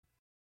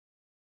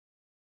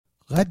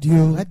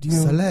Radio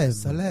Salem,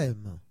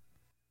 Salem.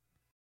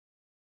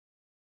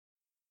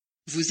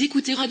 Vous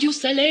écoutez Radio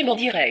Salem en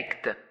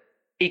direct.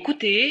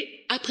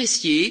 Écoutez,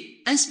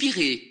 appréciez,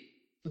 inspirez.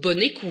 Bonne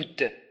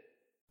écoute.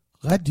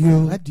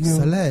 Radio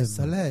Salem,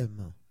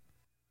 Salem.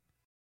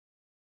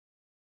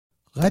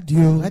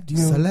 Radio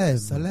Salem,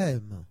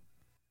 Salem.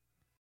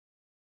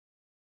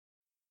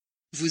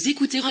 Vous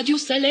écoutez Radio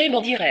Salem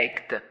en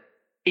direct.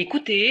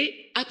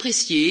 Écoutez,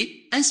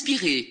 appréciez,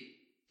 inspirez.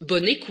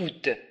 Bonne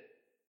écoute.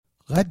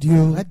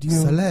 Radio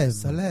Salem,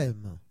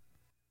 Salem.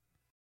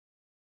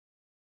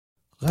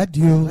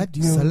 Radio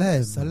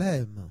Salem,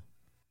 Salem.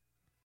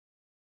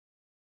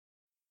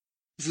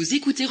 Vous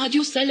écoutez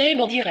Radio Salem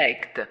en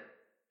direct.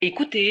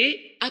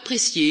 Écoutez,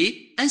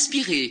 appréciez,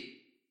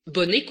 inspirez.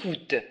 Bonne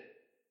écoute.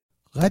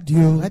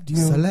 Radio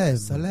Salem,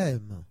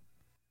 Salem.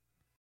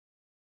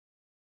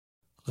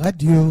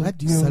 Radio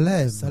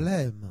Salem,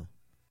 Salem.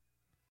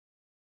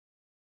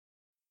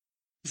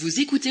 Vous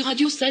écoutez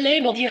Radio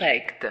Salem en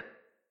direct.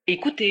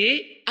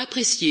 Écoutez,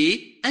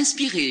 appréciez,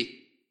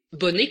 inspirez.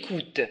 Bonne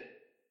écoute.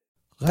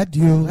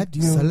 Radio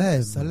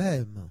Salem,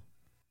 Salem.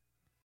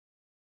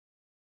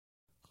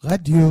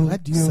 Radio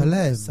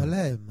Salem,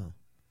 Salem.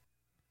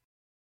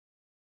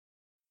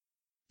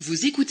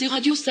 Vous écoutez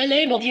Radio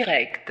Salem en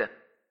direct.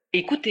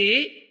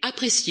 Écoutez,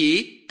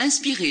 appréciez,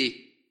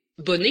 inspirez.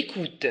 Bonne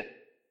écoute.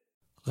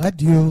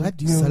 Radio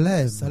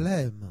Salem,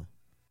 Salem.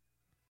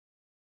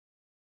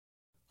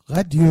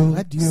 Radio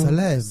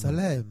Salem,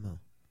 Salem.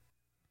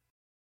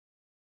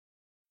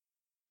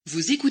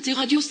 Vous écoutez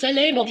Radio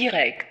Salem en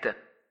direct.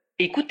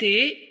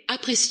 Écoutez,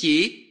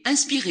 appréciez,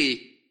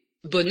 inspirez.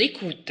 Bonne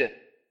écoute.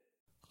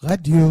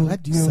 Radio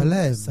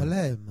Salem,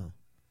 Salem.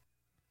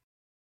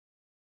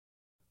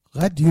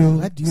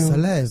 Radio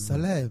Salem,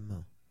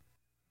 Salem.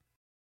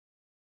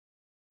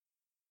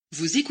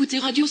 Vous écoutez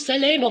Radio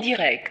Salem en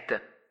direct.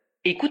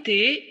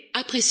 Écoutez,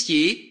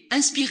 appréciez,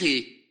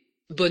 inspirez.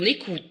 Bonne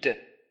écoute.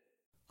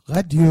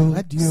 Radio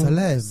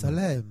Salem,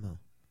 Salem.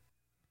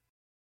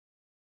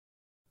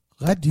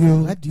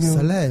 Radio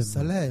Salem,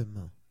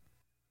 Salem.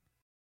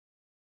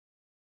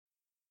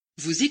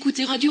 Vous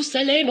écoutez Radio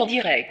Salem en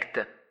direct.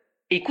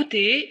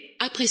 Écoutez,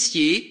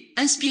 appréciez,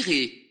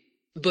 inspirez.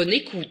 Bonne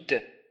écoute.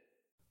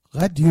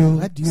 Radio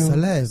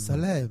Salem,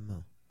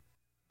 Salem.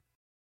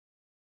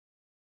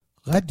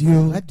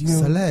 Radio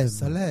Salem,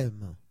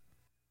 Salem.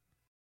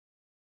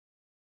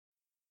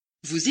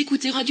 Vous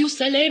écoutez Radio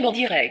Salem en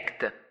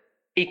direct.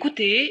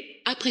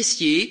 Écoutez,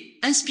 appréciez,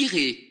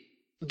 inspirez.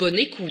 Bonne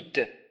écoute.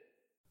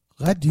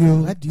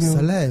 Radio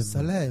Salem,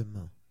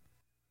 Salem.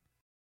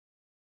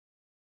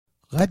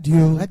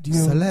 Radio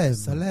Salem,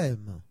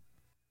 Salem.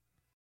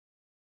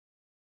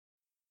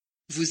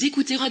 Vous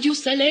écoutez Radio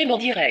Salem en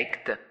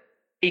direct.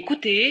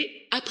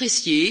 Écoutez,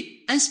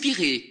 appréciez,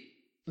 inspirez.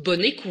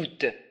 Bonne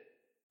écoute.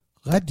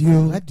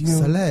 Radio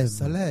Salem,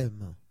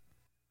 Salem.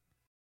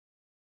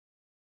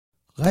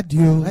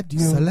 Radio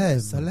Salem,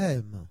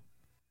 Salem.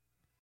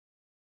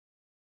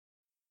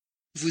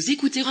 Vous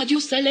écoutez Radio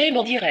Salem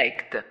en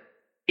direct.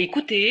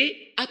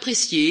 Écoutez,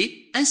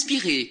 appréciez,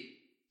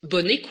 inspirez.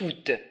 Bonne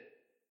écoute.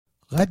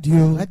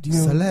 Radio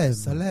Salem,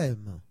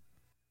 Salem.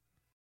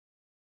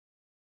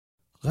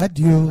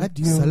 Radio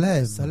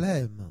Salem,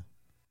 Salem.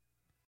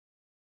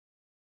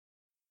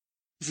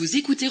 Vous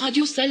écoutez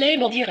Radio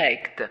Salem en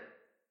direct.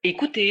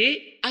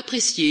 Écoutez,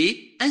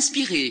 appréciez,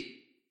 inspirez.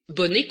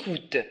 Bonne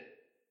écoute.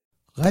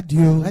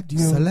 Radio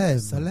Salem,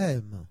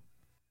 Salem.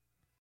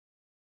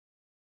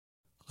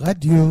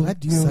 Radio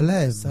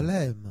Salem,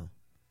 Salem.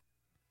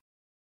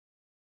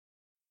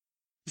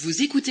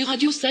 Vous écoutez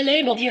Radio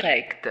Salem en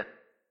direct.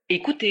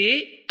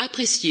 Écoutez,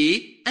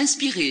 appréciez,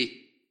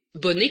 inspirez.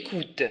 Bonne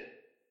écoute.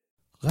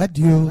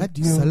 Radio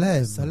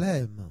Salem,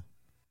 Salem.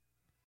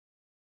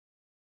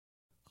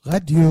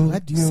 Radio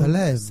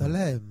Salem,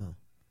 Salem.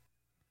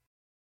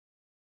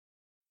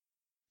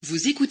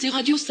 Vous écoutez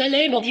Radio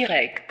Salem en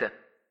direct.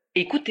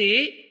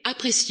 Écoutez,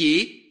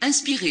 appréciez,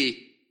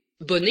 inspirez.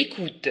 Bonne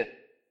écoute.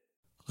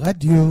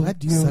 Radio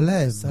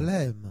Salem,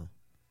 Salem.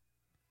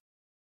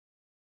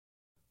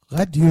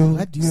 Radio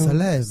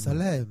Salem,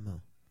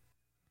 Salem.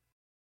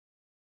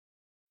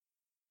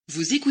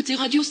 Vous écoutez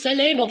Radio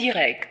Salem en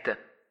direct.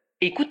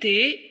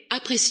 Écoutez,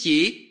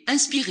 appréciez,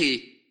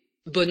 inspirez.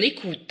 Bonne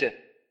écoute.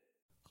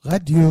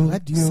 Radio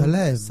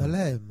Salem,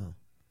 Salem.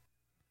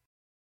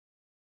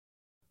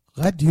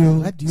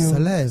 Radio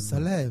Salem,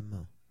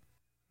 Salem.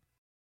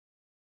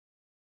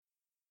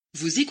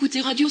 Vous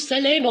écoutez Radio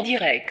Salem en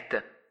direct.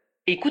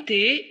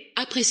 Écoutez,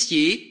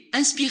 appréciez,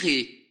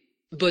 inspirez.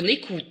 Bonne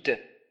écoute.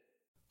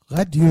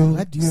 Radio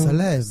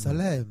Salem,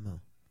 Salem.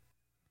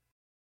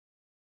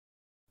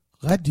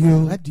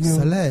 Radio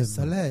Salem,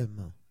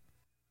 Salem.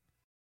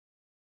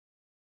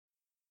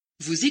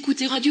 Vous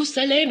écoutez Radio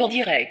Salem en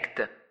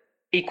direct.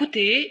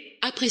 Écoutez,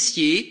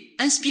 appréciez,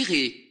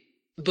 inspirez.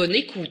 Bonne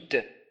écoute.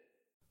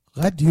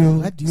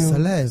 Radio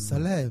Salem,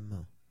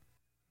 Salem.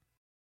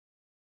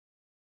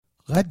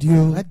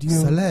 Radio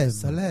Salem,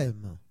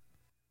 Salem.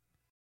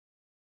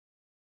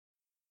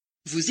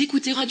 Vous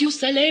écoutez Radio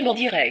Salem en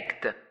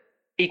direct.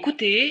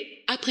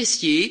 Écoutez,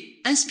 appréciez,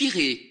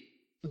 inspirez.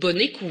 Bonne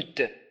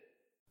écoute.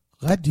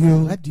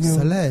 Radio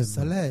Salem,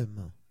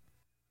 Salem.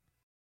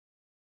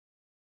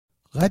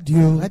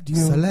 Radio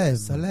Salem,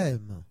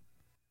 Salem.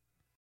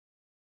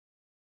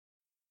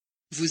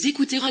 Vous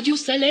écoutez Radio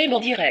Salem en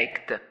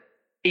direct.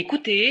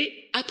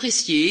 Écoutez,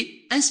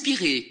 appréciez,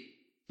 inspirez.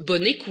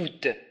 Bonne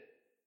écoute.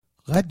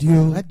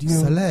 Radio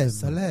Salem,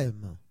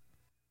 Salem.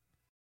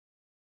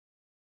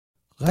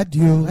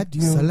 Radio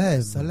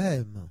Salem,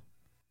 Salem.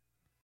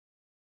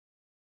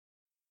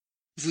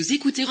 Vous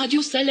écoutez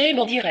Radio Salem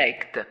en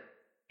direct.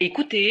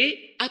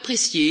 Écoutez,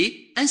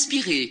 appréciez,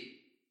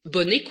 inspirez.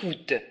 Bonne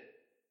écoute.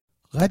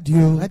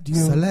 Radio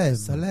Salem,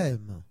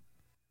 Salem.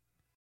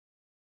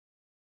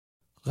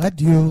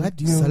 Radio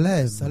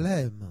Salem,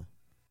 Salem.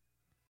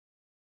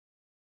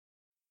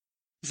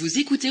 Vous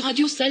écoutez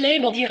Radio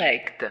Salem en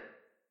direct.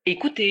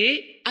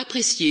 Écoutez,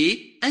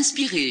 appréciez,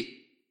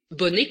 inspirez.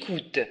 Bonne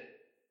écoute.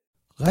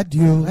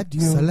 Radio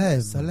Salem,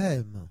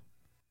 Salem.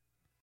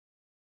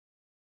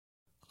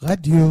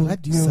 Radio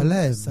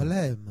Salem,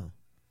 Salem.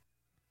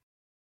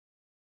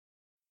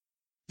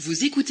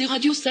 Vous écoutez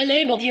Radio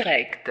Salem en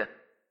direct.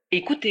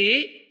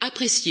 Écoutez,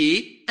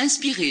 appréciez,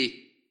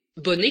 inspirez.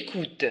 Bonne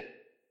écoute.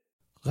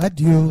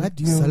 Radio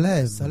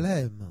Salem,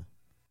 Salem.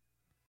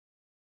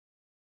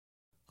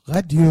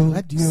 Radio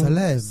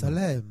Salem,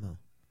 Salem.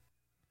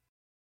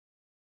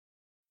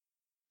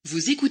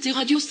 Vous écoutez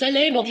Radio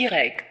Salem en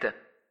direct.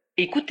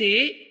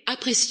 Écoutez,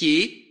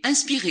 appréciez,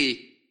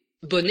 inspirez.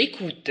 Bonne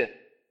écoute.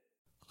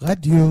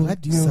 Radio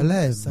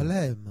Salem,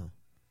 Salem.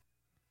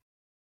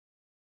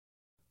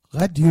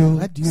 Radio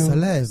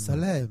Salem,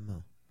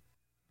 Salem.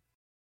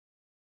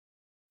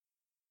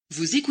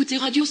 Vous écoutez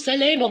Radio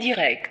Salem en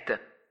direct.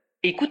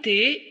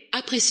 Écoutez,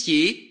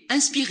 appréciez,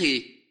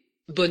 inspirez.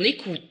 Bonne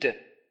écoute.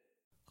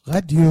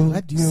 Radio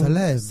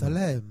Salem,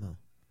 Salem.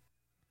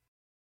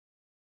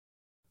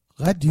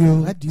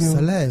 Radio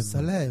Salem,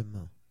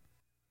 Salem.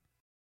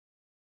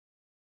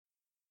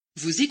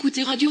 Vous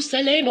écoutez Radio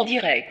Salem en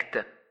direct.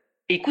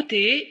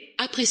 Écoutez,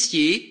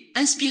 appréciez,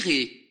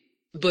 inspirez.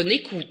 Bonne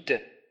écoute.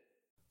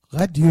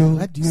 Radio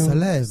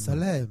Salem,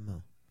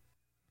 Salem.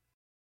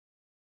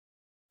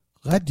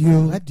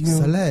 Radio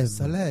Salem,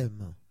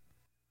 Salem.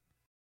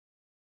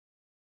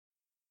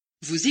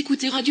 Vous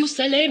écoutez Radio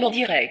Salem en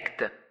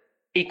direct.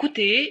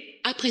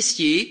 Écoutez,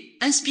 appréciez,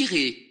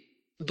 inspirez.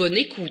 Bonne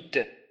écoute.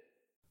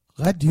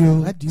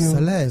 Radio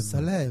Salem,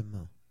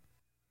 Salem.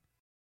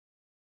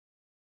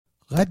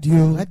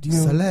 Radio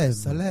Salem,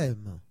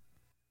 Salem.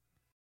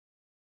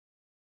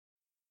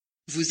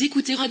 Vous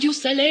écoutez Radio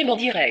Salem en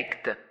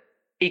direct.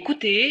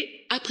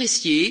 Écoutez,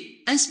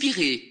 appréciez,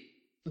 inspirez.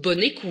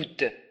 Bonne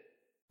écoute.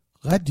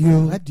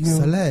 Radio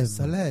Salem,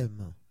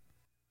 Salem.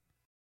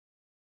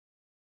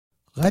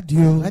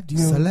 Radio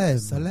Salem,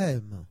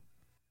 Salem.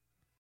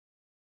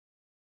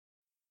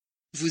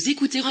 Vous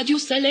écoutez Radio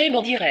Salem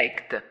en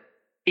direct.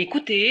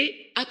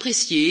 Écoutez,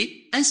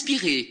 appréciez,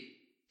 inspirez.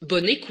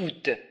 Bonne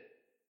écoute.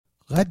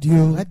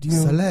 Radio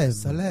Salem,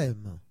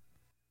 Salem.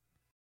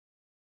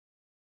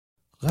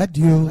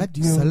 Radio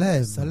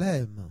Salem,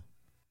 Salem.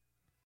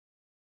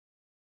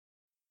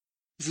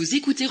 Vous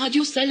écoutez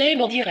Radio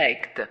Salem en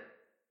direct.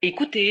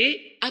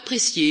 Écoutez,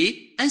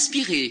 appréciez,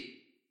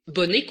 inspirez.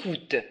 Bonne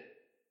écoute.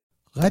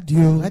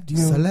 Radio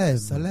Salem,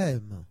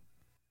 Salem.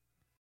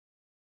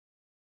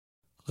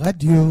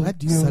 Radio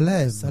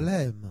Salem,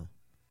 Salem.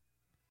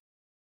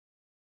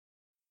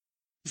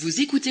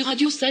 Vous écoutez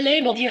Radio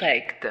Salem en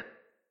direct.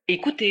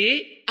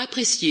 Écoutez,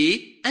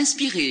 appréciez,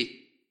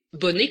 inspirez.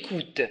 Bonne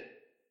écoute.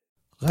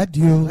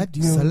 Radio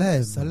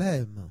Salem,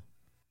 Salem.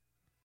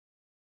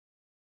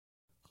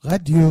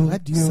 Radio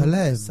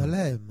Salem,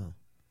 Salem.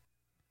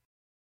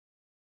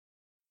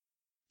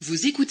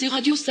 Vous écoutez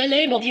Radio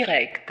Salem en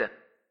direct.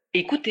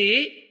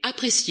 Écoutez,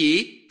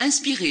 appréciez,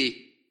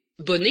 inspirez.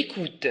 Bonne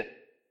écoute.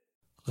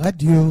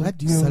 Radio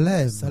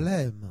Salem,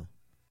 Salem.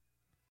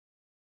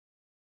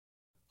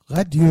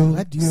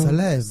 Radio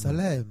Salem,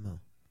 Salem.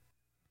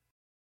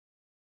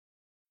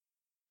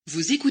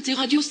 Vous écoutez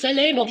Radio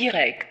Salem en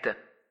direct.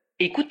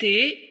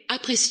 Écoutez,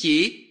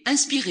 appréciez,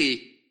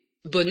 inspirez.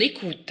 Bonne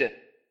écoute.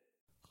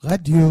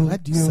 Radio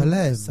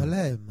Salem,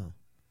 Salem.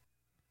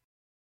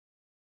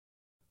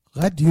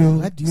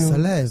 Radio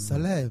Salem,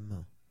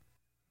 Salem.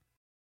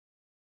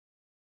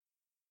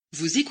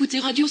 Vous écoutez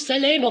Radio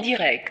Salem en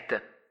direct.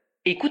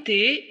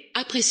 Écoutez,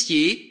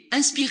 appréciez,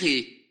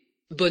 inspirez.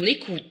 Bonne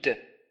écoute.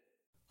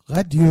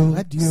 Radio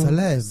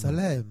Salem,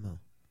 Salem.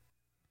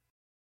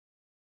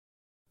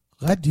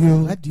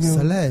 Radio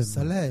Salem,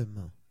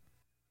 Salem.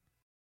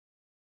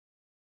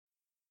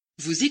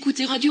 Vous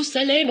écoutez Radio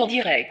Salem en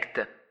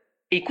direct.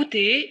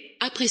 Écoutez,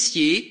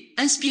 appréciez,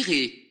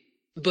 inspirez.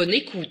 Bonne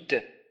écoute.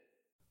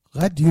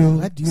 Radio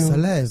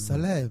Salem,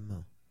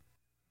 Salem.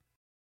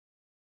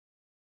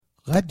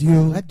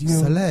 Radio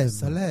Salem,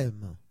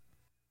 Salem.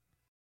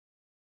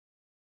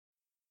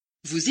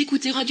 Vous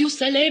écoutez Radio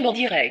Salem en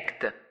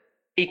direct.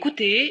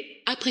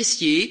 Écoutez,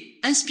 appréciez,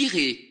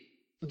 inspirez.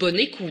 Bonne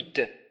écoute.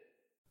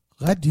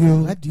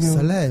 Radio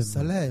Salem,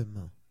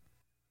 Salem.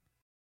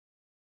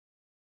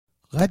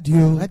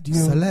 Radio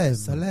Salem,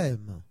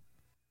 Salem.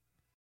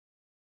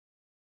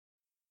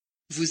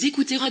 Vous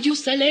écoutez Radio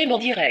Salem en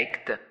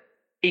direct.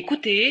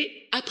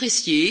 Écoutez,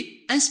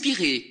 appréciez,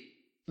 inspirez.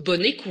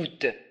 Bonne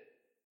écoute.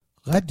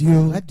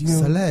 Radio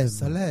Salem,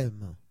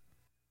 Salem.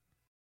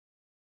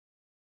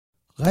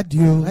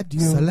 Radio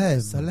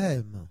Salem,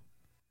 Salem.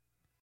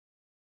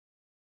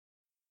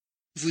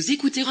 Vous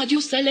écoutez Radio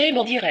Salem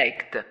en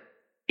direct.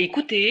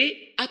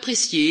 Écoutez,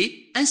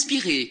 appréciez,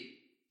 inspirez.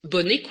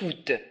 Bonne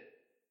écoute.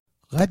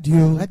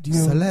 Radio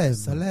Salem,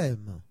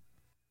 Salem.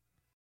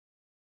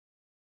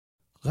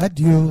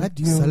 Radio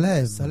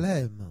Salem,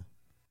 Salem.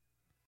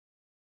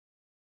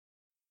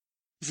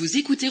 Vous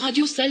écoutez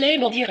Radio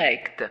Salem en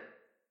direct.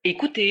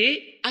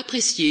 Écoutez,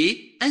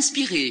 appréciez,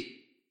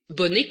 inspirez.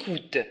 Bonne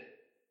écoute.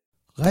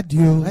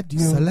 Radio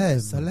Salem,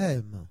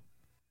 Salem.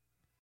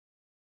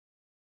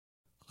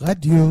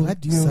 Radio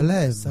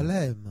Salem,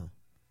 Salem.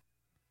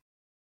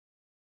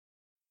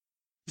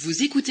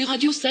 Vous écoutez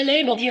Radio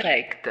Salem en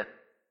direct.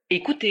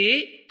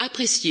 Écoutez,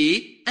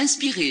 appréciez,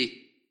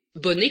 inspirez.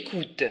 Bonne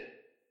écoute.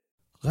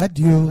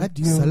 Radio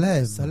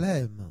Salem,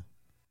 Salem.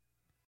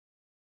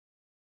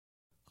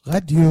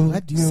 Radio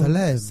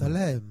Salem,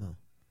 Salem.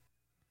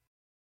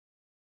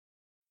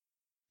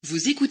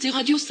 Vous écoutez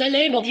Radio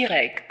Salem en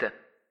direct.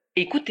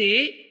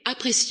 Écoutez,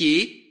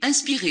 appréciez,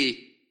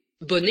 inspirez.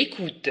 Bonne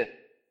écoute.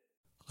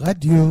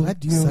 Radio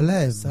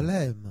Salem,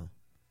 Salem.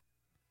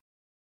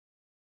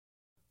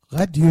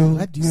 Radio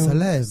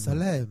Salem,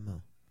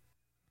 Salem.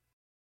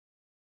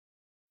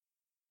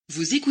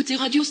 Vous écoutez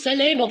Radio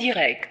Salem en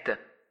direct.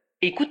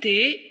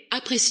 Écoutez,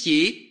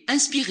 appréciez,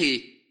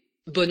 inspirez.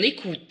 Bonne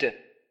écoute.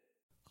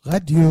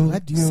 Radio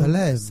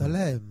Salem,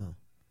 Salem.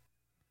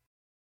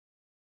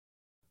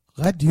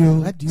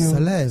 Radio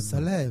Salem,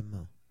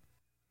 Salem.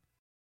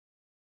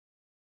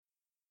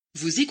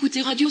 Vous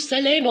écoutez Radio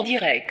Salem en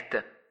direct.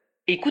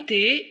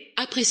 Écoutez,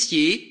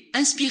 appréciez,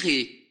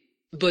 inspirez.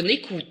 Bonne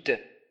écoute.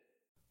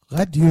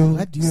 Radio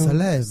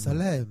Salem,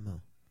 Salem.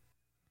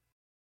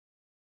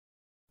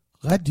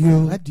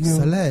 Radio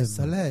Salem,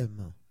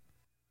 Salem.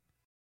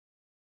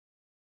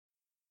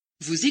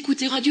 Vous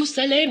écoutez Radio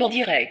Salem en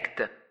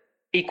direct.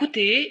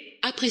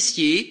 Écoutez,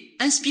 appréciez,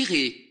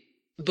 inspirez.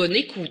 Bonne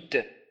écoute.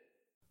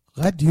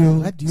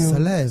 Radio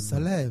Salem,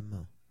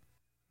 Salem.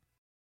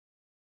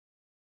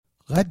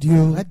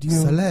 Radio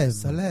Salem,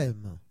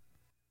 Salem.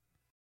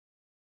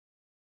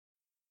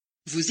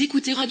 Vous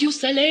écoutez Radio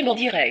Salem en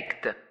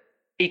direct.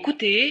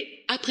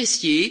 Écoutez,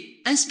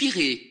 appréciez,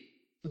 inspirez.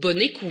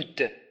 Bonne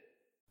écoute.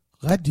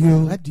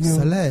 Radio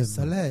Salem,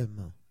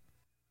 Salem.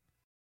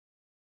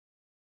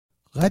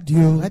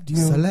 Radio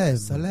Salem,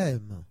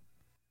 Salem.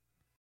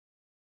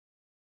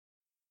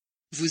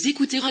 Vous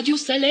écoutez Radio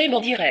Salem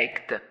en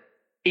direct.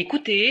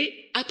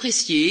 Écoutez,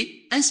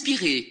 appréciez,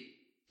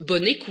 inspirez.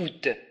 Bonne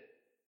écoute.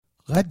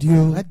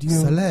 Radio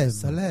Salem,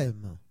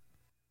 Salem.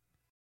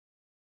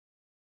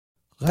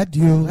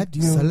 Radio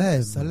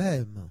Salem,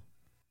 Salem.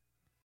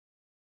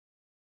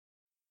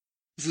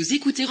 Vous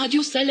écoutez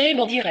Radio Salem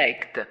en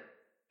direct.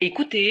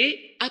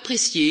 Écoutez,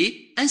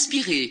 appréciez,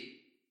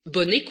 inspirez.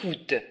 Bonne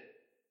écoute.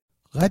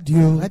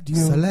 Radio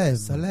Salem,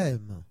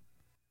 Salem.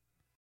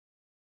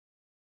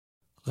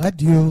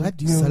 Radio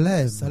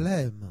Salem,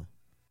 Salem.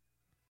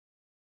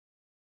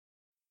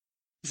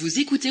 Vous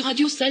écoutez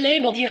Radio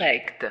Salem en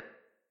direct.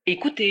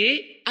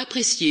 Écoutez,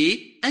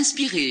 appréciez,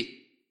 inspirez.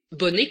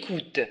 Bonne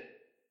écoute.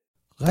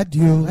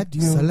 Radio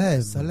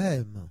Salem,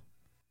 Salem.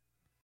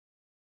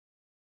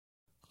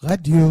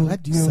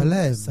 Radio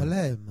Salem,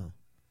 Salem.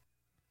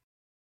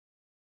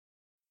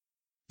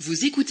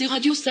 Vous écoutez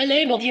Radio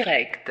Salem en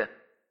direct.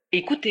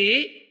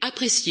 Écoutez,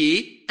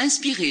 appréciez,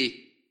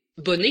 inspirez.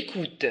 Bonne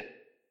écoute.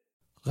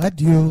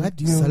 Radio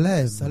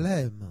Salem,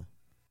 Salem.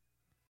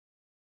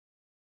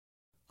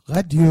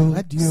 Radio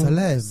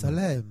Salem,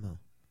 Salem.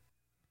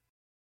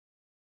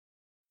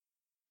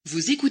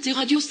 Vous écoutez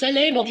Radio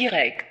Salem en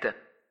direct.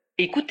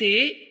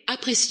 Écoutez,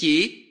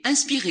 appréciez,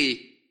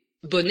 inspirez.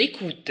 Bonne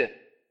écoute.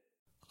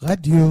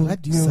 Radio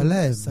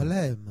Salem,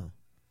 Salem.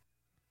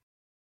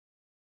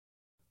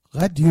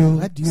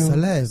 Radio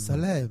Salem,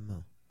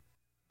 Salem.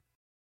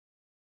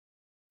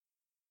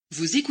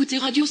 Vous écoutez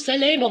Radio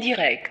Salem en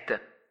direct.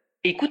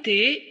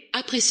 Écoutez,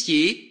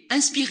 appréciez,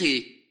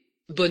 inspirez.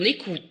 Bonne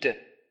écoute.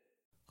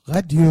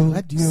 Radio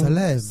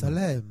Salem,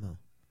 Salem.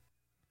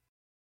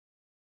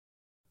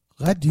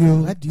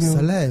 Radio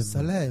Salem,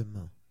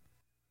 Salem.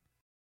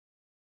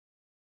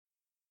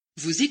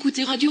 Vous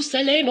écoutez Radio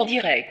Salem en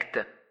direct.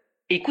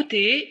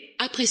 Écoutez,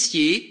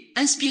 appréciez,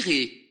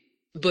 inspirez.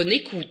 Bonne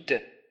écoute.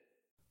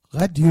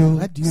 Radio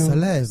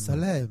Salem,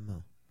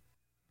 Salem.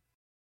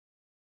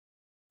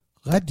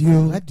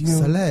 Radio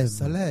Salem,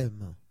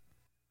 Salem.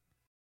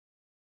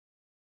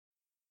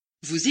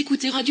 Vous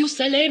écoutez Radio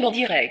Salem en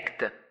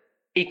direct.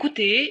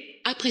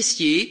 Écoutez,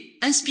 appréciez,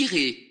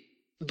 inspirez.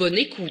 Bonne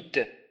écoute.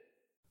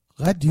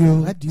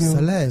 Radio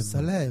Salem,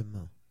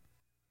 Salem.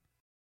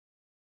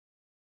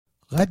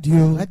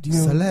 Radio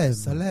Salem,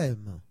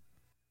 Salem.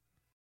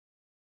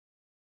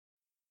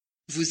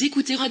 Vous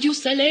écoutez Radio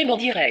Salem en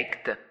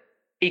direct.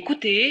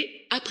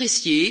 Écoutez,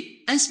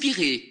 appréciez,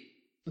 inspirez.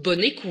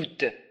 Bonne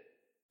écoute.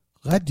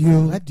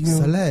 Radio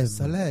Salem,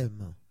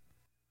 Salem.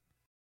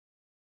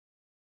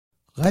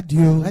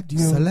 Radio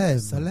Salem,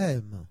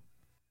 Salem.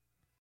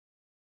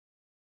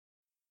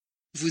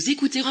 Vous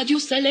écoutez Radio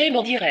Salem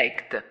en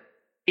direct.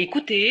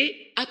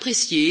 Écoutez,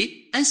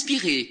 appréciez,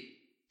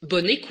 inspirez.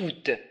 Bonne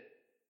écoute.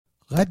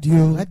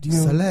 Radio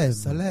Salem,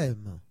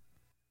 Salem.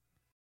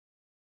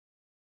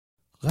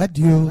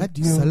 Radio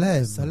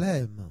Salem,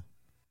 Salem.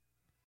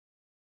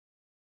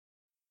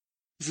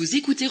 Vous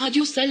écoutez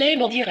Radio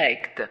Salem en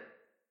direct.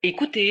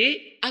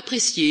 Écoutez,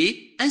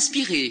 appréciez,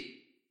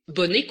 inspirez.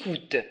 Bonne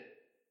écoute.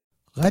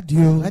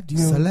 Radio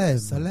Salem,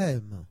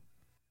 Salem.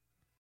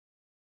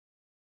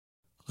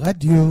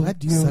 Radio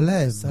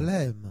Salem,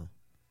 Salem.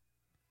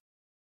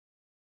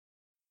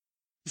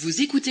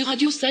 Vous écoutez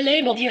Radio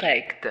Salem en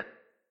direct.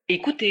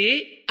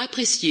 Écoutez,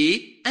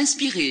 appréciez,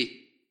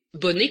 inspirez.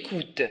 Bonne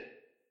écoute.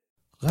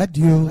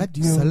 Radio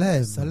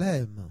Salem,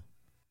 Salem.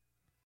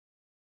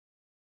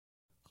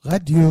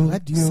 Radio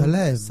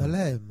Salem,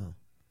 Salem.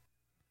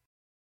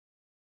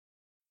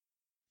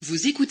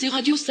 Vous écoutez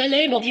Radio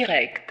Salem en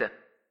direct.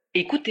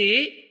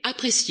 Écoutez,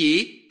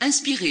 appréciez,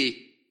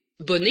 inspirez.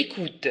 Bonne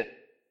écoute.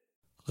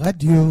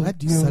 Radio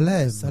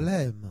Salem,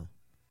 Salem.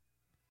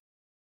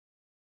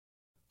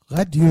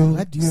 Radio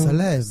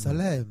Salem,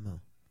 Salem.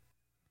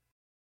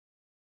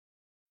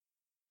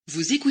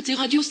 Vous écoutez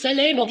Radio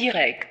Salem en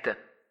direct.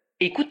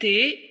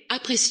 Écoutez,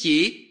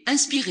 appréciez,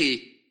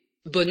 inspirez.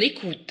 Bonne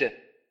écoute.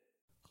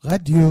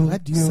 Radio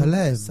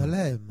Salem,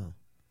 Salem.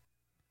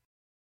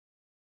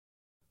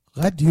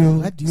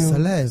 Radio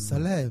Salem,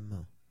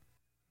 Salem.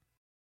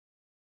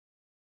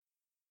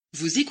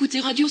 Vous écoutez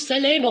Radio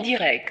Salem en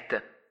direct.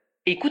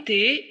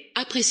 Écoutez,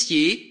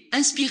 appréciez,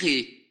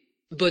 inspirez.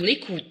 Bonne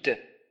écoute.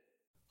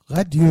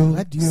 Radio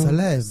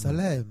Salem,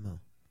 Salem.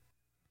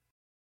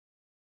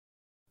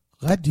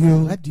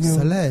 Radio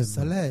Salem,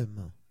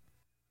 Salem.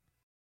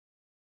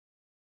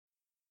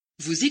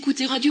 Vous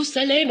écoutez Radio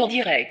Salem en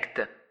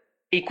direct.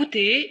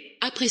 Écoutez,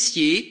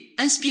 appréciez,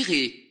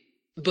 inspirez.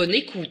 Bonne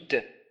écoute.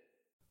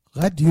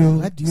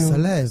 Radio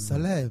Salem,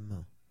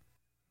 Salem.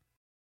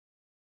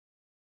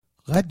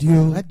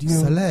 Radio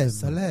Salem,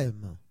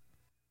 Salem.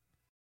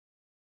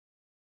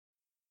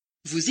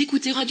 Vous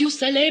écoutez Radio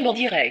Salem en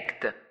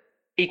direct.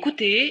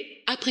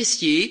 Écoutez,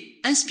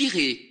 appréciez,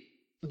 inspirez.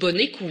 Bonne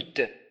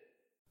écoute.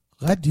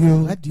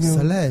 Radio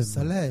Salem,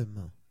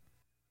 Salem.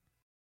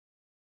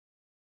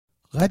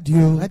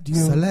 Radio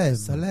Salem,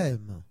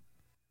 Salem.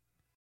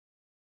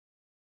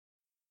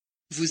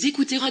 Vous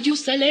écoutez Radio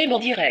Salem en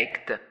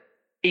direct.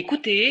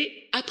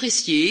 Écoutez,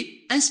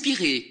 appréciez,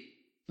 inspirez.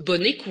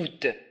 Bonne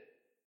écoute.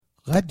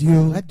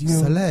 Radio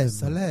Salem,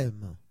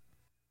 Salem.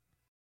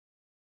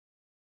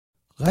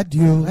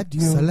 Radio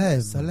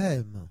Salem,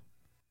 Salem.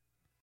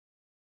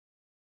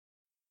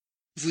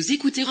 Vous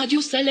écoutez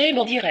Radio Salem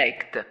en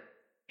direct.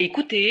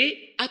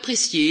 Écoutez,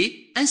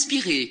 appréciez,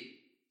 inspirez.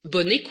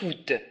 Bonne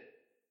écoute.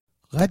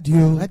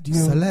 Radio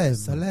Salem,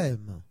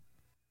 Salem.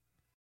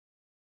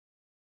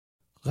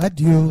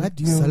 Radio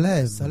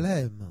Salem,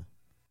 Salem.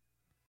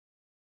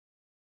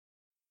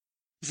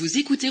 Vous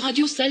écoutez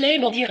Radio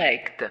Salem en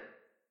direct.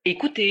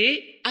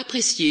 Écoutez,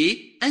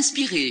 appréciez,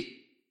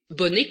 inspirez.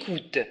 Bonne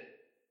écoute.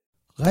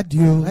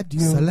 Radio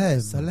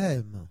Salem,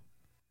 Salem.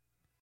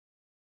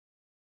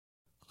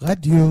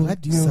 Radio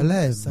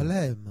Salem,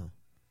 Salem.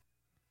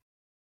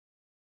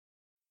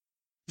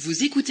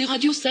 Vous écoutez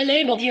Radio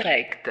Salem en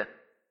direct.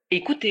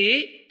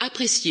 Écoutez,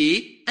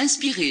 appréciez,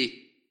 inspirez.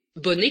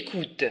 Bonne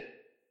écoute.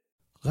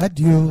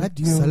 Radio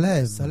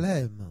Salem,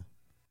 Salem.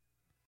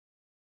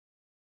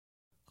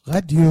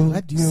 Radio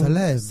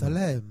Salem,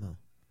 Salem.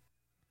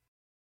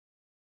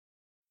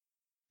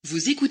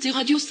 Vous écoutez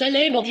Radio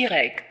Salem en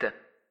direct.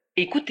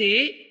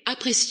 Écoutez,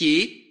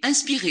 appréciez,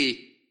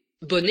 inspirez.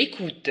 Bonne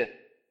écoute.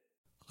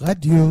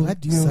 Radio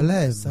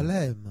Salem,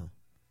 Salem.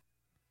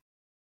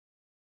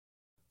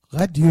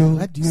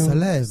 Radio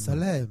Salem,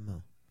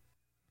 Salem.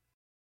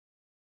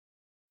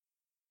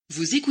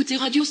 Vous écoutez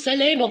Radio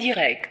Salem en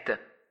direct.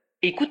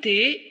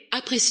 Écoutez,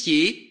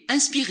 appréciez,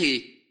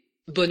 inspirez.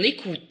 Bonne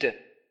écoute.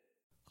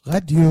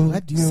 Radio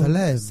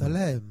Salem,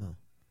 Salem.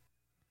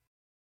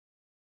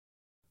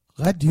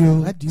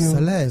 Radio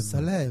Salem,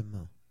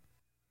 Salem.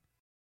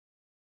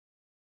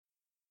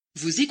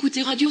 Vous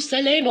écoutez Radio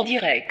Salem en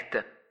direct.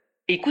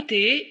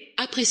 Écoutez,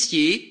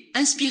 appréciez,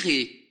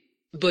 inspirez.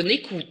 Bonne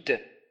écoute.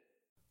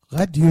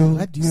 Radio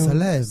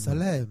Salem,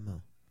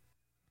 Salem.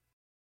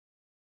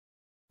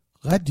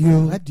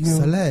 Radio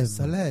Salem,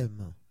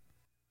 Salem.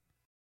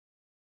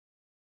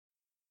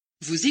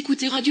 Vous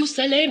écoutez Radio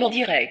Salem en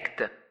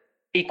direct.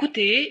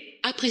 Écoutez,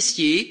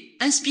 appréciez,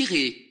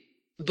 inspirez.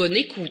 Bonne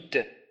écoute.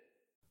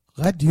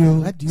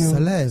 Radio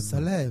Salem,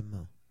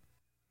 Salem.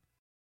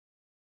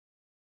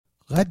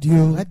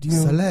 Radio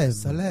Salem,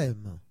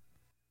 Salem.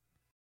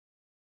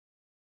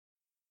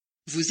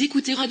 Vous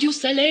écoutez Radio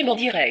Salem en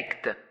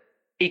direct.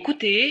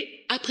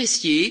 Écoutez,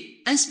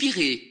 appréciez,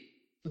 inspirez.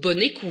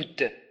 Bonne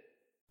écoute.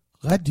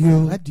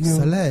 Radio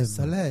Salem,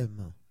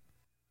 Salem.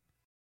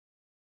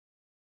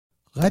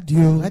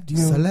 Radio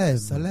Salem,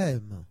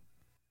 Salem.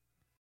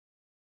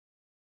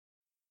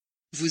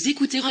 Vous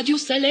écoutez Radio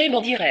Salem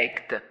en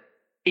direct.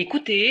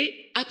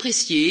 Écoutez,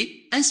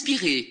 appréciez,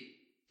 inspirez.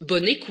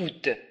 Bonne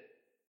écoute.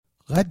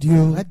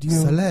 Radio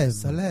Salem,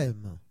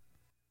 Salem.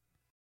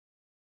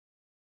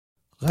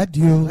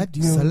 Radio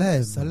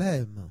Salem,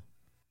 Salem.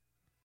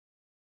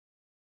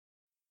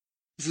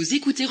 Vous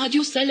écoutez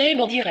Radio Salem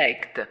en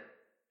direct.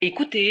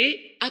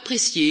 Écoutez,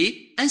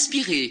 appréciez,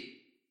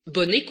 inspirez.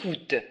 Bonne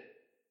écoute.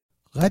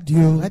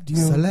 Radio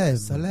Salem,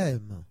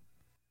 Salem.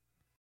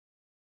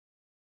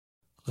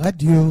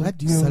 Radio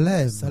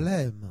Salem,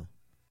 Salem.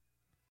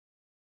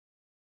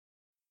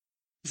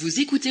 Vous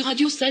écoutez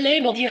Radio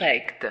Salem en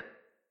direct.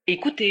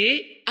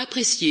 Écoutez,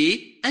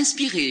 appréciez,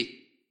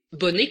 inspirez.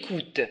 Bonne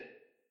écoute.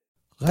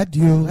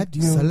 Radio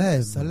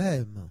Salem,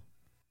 Salem.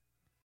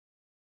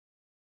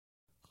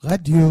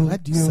 Radio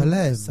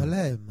Salem,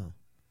 Salem.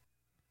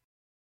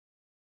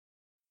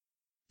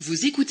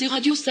 Vous écoutez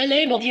Radio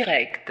Salem en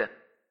direct.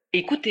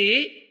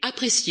 Écoutez,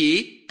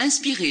 appréciez,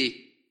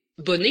 inspirez.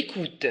 Bonne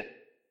écoute.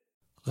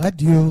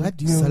 Radio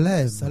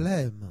Salem,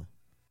 Salem.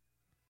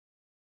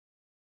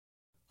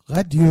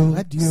 Radio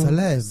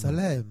Salem,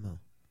 Salem.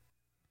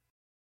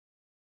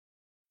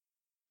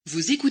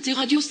 Vous écoutez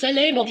Radio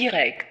Salem en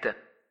direct.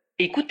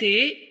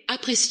 Écoutez,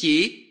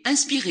 appréciez,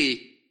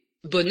 inspirez.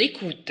 Bonne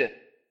écoute.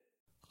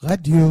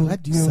 Radio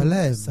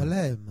Salem,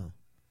 Salem.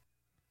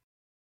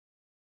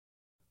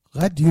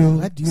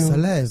 Radio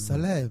Salem,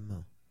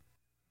 Salem.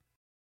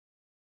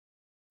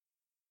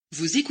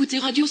 Vous écoutez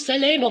Radio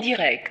Salem en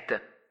direct.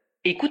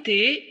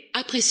 Écoutez,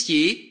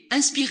 appréciez,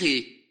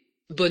 inspirez.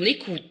 Bonne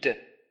écoute.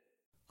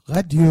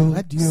 Radio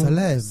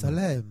Salem,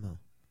 Salem.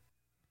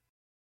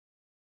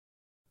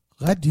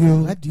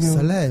 Radio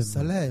Salem,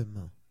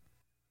 Salem.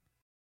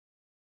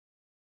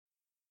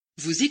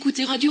 Vous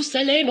écoutez Radio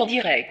Salem en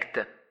direct.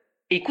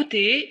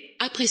 Écoutez,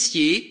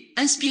 appréciez,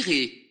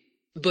 inspirez.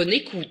 Bonne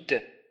écoute.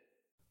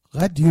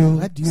 Radio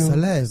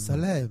Salem,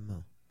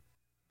 Salem.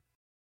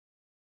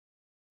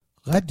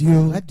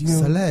 Radio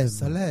Salem,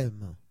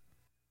 Salem.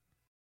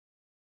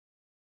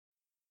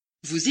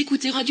 Vous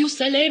écoutez Radio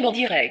Salem en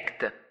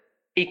direct.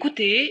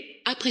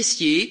 Écoutez,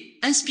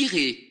 appréciez,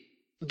 inspirez.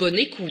 Bonne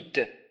écoute.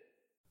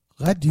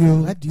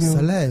 Radio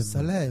Salem,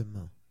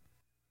 Salem.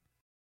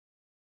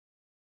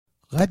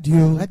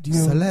 Radio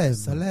Salem,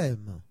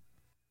 Salem.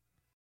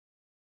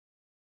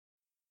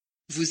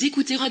 Vous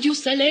écoutez Radio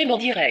Salem en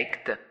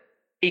direct.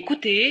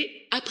 Écoutez,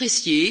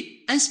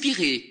 appréciez,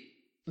 inspirez.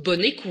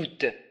 Bonne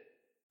écoute.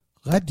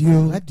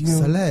 Radio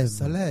Salem,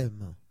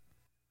 Salem.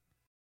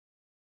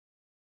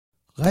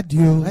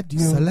 Radio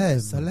Salem,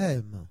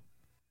 Salem.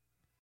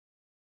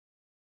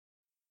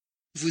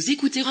 Vous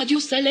écoutez Radio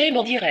Salem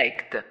en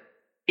direct.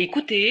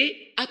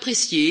 Écoutez,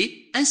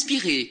 appréciez,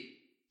 inspirez.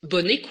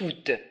 Bonne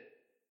écoute.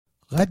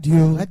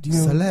 Radio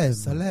Salem,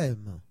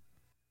 Salem.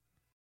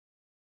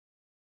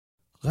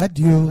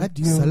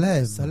 Radio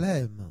Salem,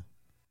 Salem.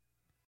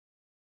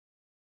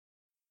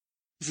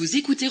 Vous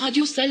écoutez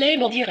Radio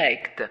Salem en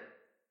direct.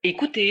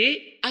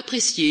 Écoutez,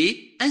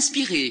 appréciez,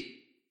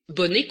 inspirez.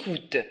 Bonne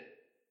écoute.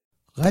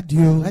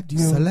 Radio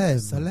Salem,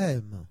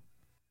 Salem.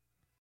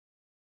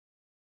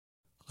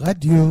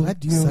 Radio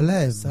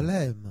Salem,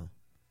 Salem.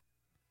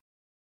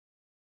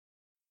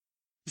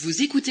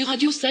 Vous écoutez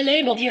Radio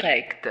Salem en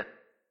direct.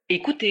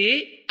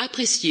 Écoutez,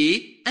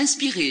 appréciez,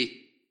 inspirez.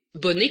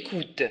 Bonne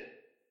écoute.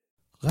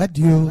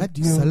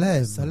 Radio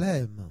Salem,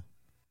 Salem.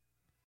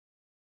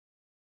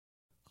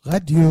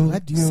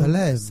 Radio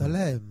Salem,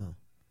 Salem.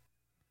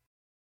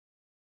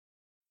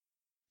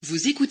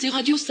 Vous écoutez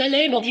Radio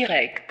Salem en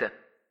direct.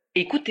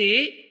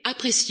 Écoutez,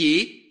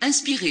 appréciez,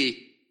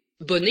 inspirez.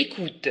 Bonne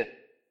écoute.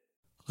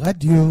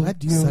 Radio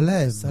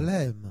Salem,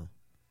 Salem.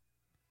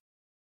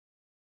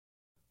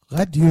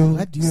 Radio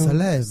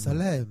Salem,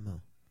 Salem.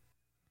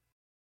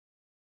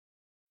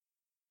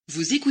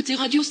 Vous écoutez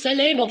Radio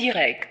Salem en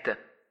direct.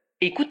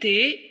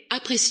 Écoutez,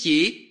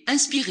 appréciez,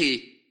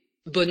 inspirez.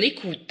 Bonne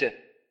écoute.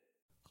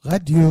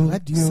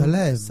 Radio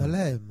Salem,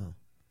 Salem.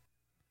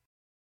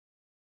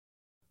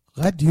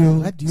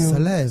 Radio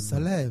Salem,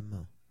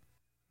 Salem.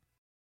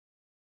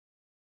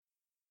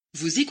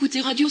 Vous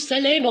écoutez Radio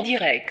Salem en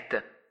direct.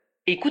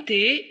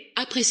 Écoutez,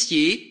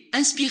 appréciez,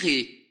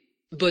 inspirez.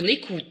 Bonne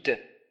écoute.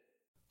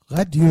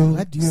 Radio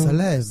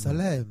Salem,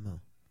 Salem.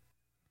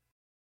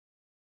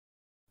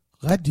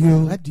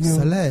 Radio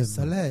Salem,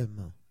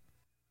 Salem.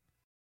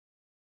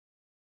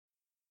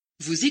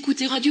 Vous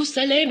écoutez Radio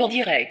Salem en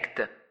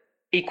direct.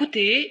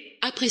 Écoutez,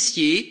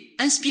 appréciez,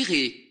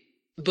 inspirez.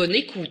 Bonne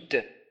écoute.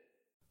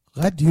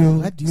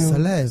 Radio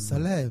Salem,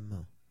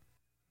 Salem.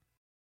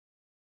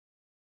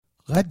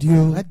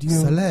 Radio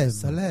Salem,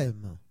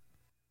 Salem.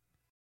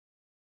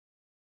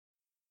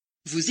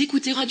 Vous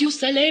écoutez Radio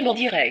Salem en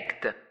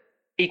direct.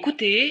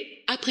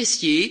 Écoutez,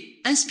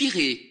 appréciez,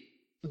 inspirez.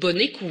 Bonne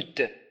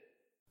écoute.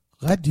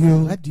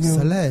 Radio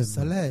Salem,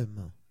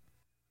 Salem.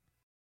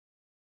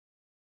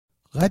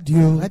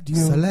 Radio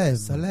Salem,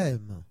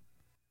 Salem.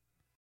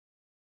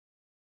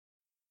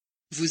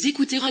 Vous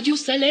écoutez Radio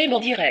Salem en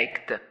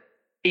direct.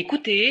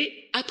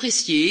 Écoutez,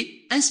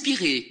 appréciez,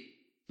 inspirez.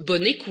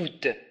 Bonne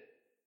écoute.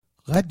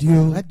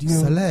 Radio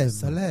Salem,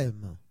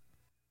 Salem.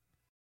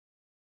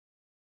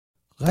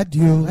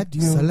 Radio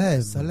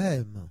Salem,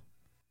 Salem.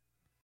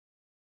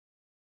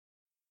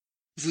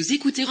 Vous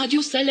écoutez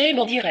Radio Salem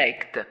en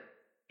direct.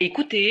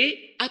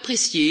 Écoutez,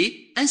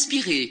 appréciez,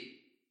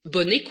 inspirez.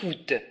 Bonne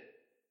écoute.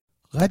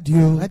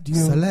 Radio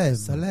Salem,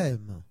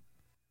 Salem.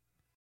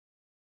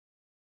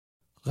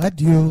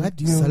 Radio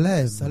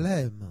Salem,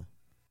 Salem.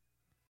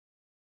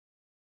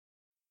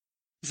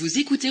 Vous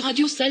écoutez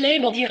Radio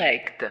Salem en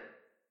direct.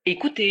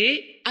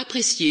 Écoutez,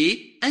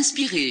 appréciez,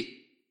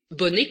 inspirez.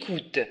 Bonne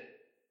écoute.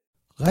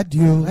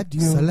 Radio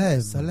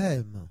Salem,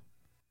 Salem.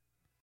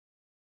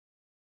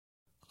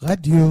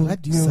 Radio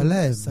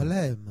Salem,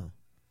 Salem.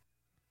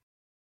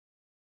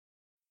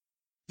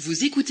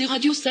 Vous écoutez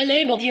Radio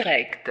Salem en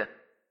direct.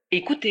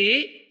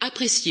 Écoutez,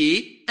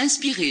 appréciez,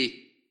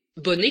 inspirez.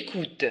 Bonne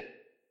écoute.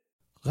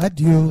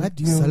 Radio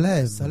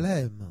Salem,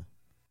 Salem.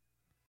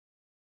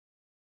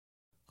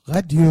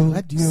 Radio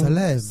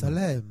Salem,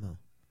 Salem.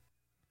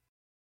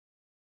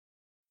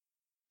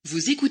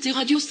 Vous écoutez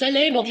Radio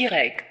Salem en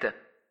direct.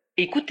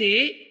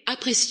 Écoutez,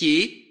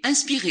 appréciez,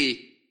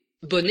 inspirez.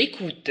 Bonne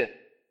écoute.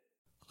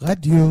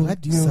 Radio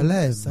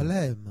Salem,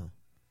 Salem.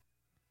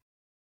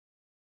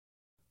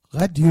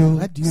 Radio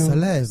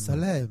Salem,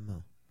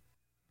 Salem.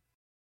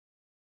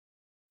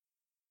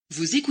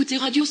 Vous écoutez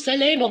Radio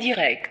Salem en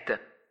direct.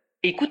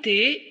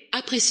 Écoutez,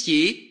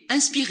 appréciez,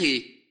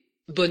 inspirez.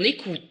 Bonne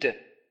écoute.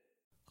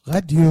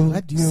 Radio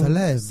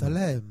Salem,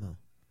 Salem.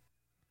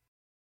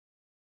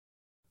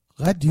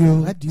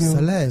 Radio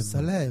Salem,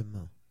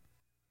 Salem.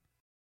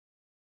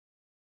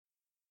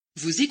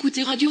 Vous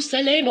écoutez Radio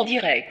Salem en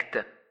direct.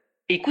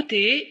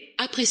 Écoutez,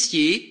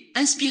 appréciez,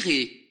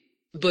 inspirez.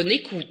 Bonne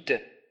écoute.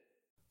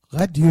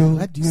 Radio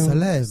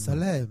Salem,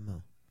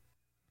 Salem.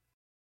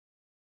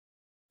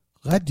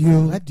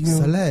 Radio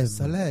Salem,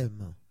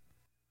 Salem.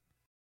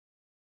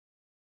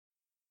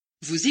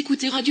 Vous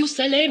écoutez Radio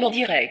Salem en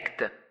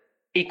direct.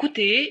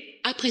 Écoutez,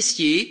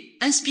 appréciez,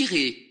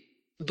 inspirez.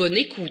 Bonne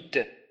écoute.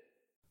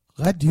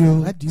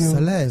 Radio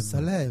Salem,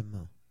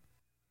 Salem.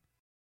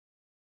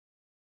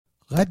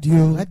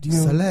 Radio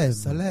Salem,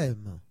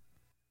 Salem.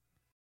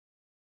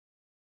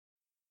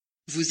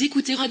 Vous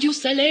écoutez Radio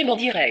Salem en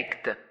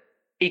direct.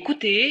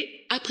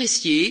 Écoutez,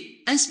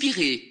 appréciez,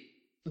 inspirez.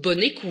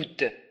 Bonne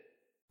écoute.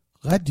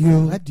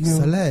 Radio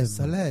Salem,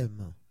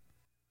 Salem.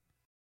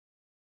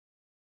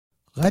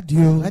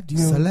 Radio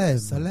Salem,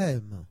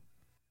 Salem.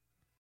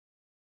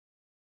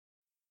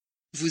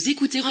 Vous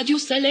écoutez Radio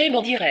Salem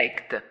en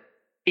direct.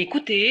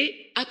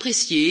 Écoutez,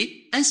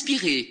 appréciez,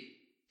 inspirez.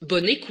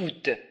 Bonne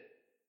écoute.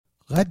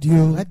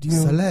 Radio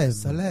Salem,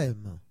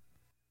 Salem.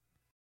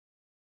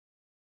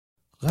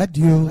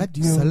 Radio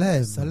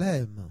Salem,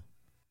 Salem.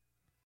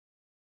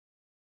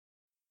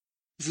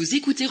 Vous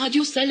écoutez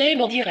Radio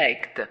Salem en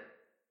direct.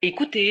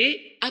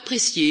 Écoutez,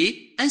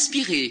 appréciez,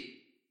 inspirez.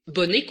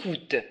 Bonne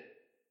écoute.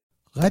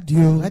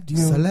 Radio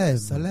Salem,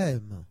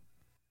 Salem.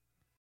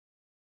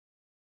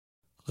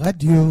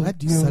 Radio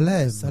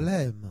Salem,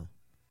 Salem.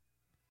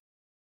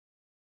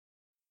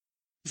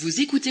 Vous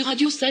écoutez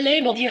Radio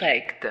Salem en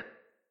direct.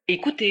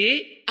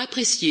 Écoutez,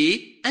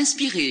 appréciez,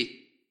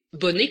 inspirez.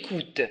 Bonne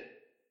écoute.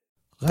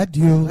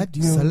 Radio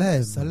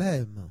Salem,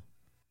 Salem.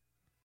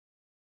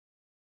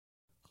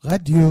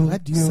 Radio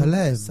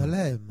Salem,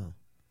 Salem.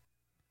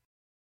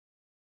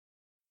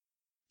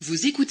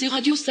 Vous écoutez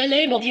Radio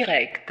Salem en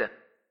direct.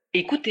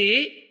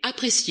 Écoutez,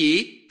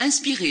 appréciez,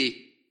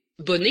 inspirez.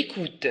 Bonne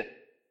écoute.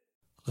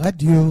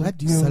 Radio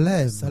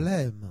Salem,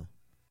 Salem.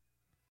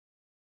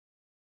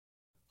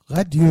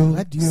 Radio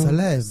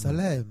Salem,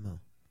 Salem.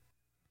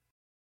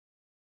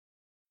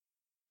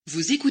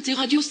 Vous écoutez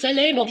Radio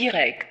Salem en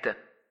direct.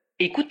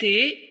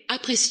 Écoutez,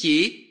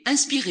 appréciez,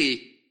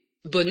 inspirez.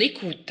 Bonne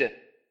écoute.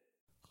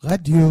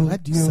 Radio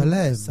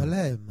Salem,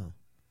 Salem.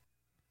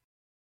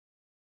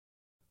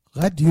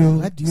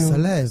 Radio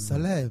Salem,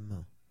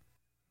 Salem.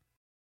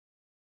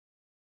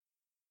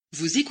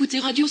 Vous écoutez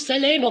Radio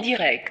Salem en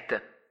direct.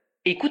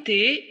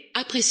 Écoutez,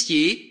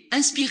 appréciez,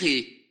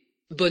 inspirez.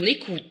 Bonne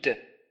écoute.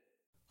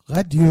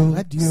 Radio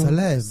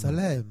Salem,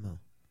 Salem.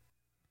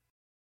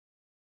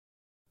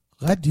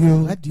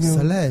 Radio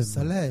Salem,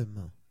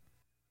 Salem.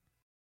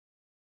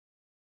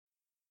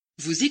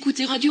 Vous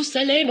écoutez Radio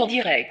Salem en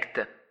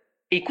direct.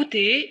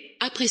 Écoutez,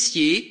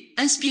 appréciez,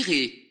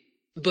 inspirez.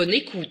 Bonne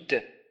écoute.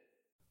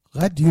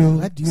 Radio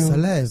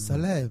Salem,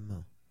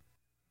 Salem.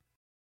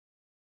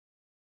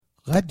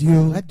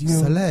 Radio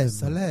Salem,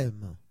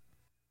 Salem.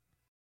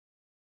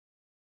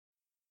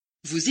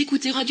 Vous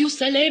écoutez Radio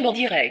Salem en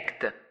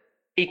direct.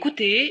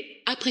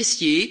 Écoutez,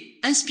 appréciez,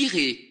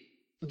 inspirez.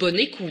 Bonne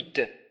écoute.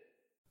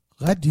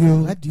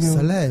 Radio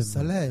Salem,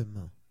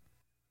 Salem.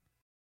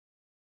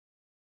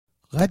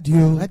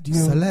 Radio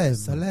Salem,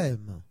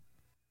 Salem.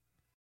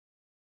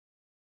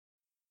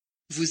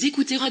 Vous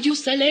écoutez Radio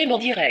Salem en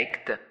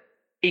direct.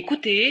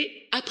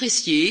 Écoutez,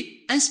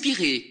 appréciez,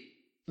 inspirez.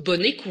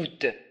 Bonne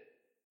écoute.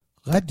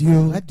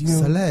 Radio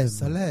Salem,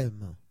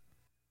 Salem.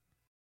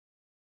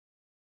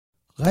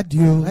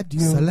 Radio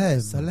Salem,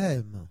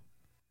 Salem.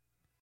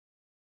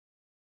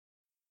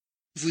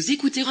 Vous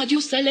écoutez Radio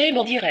Salem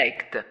en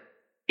direct.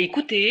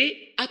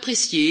 Écoutez,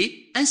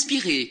 appréciez,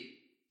 inspirez.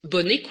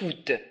 Bonne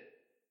écoute.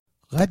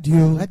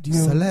 Radio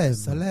Salem,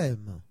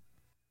 Salem.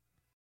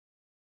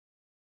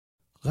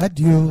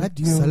 Radio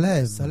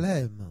Salem,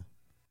 Salem.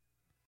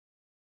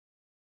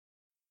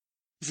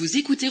 Vous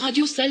écoutez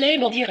Radio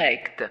Salem en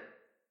direct.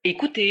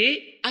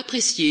 Écoutez,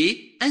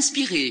 appréciez,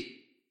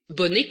 inspirez.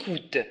 Bonne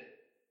écoute.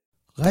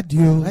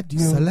 Radio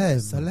Salem,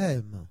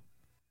 Salem.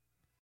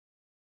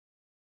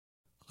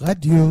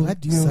 Radio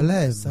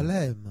Salem,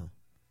 Salem.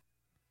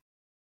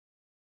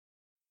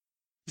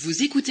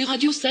 Vous écoutez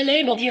Radio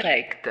Salem en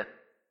direct.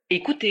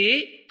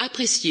 Écoutez,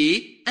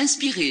 appréciez,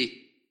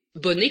 inspirez.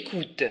 Bonne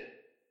écoute.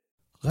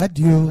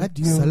 Radio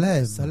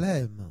Salem,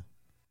 Salem.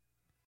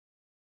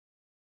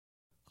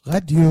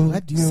 Radio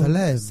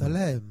Salem,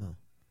 Salem.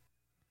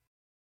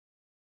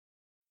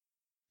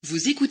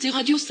 Vous écoutez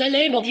Radio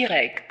Salem en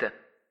direct.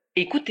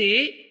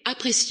 Écoutez,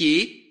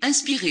 appréciez,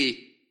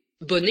 inspirez.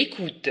 Bonne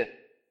écoute.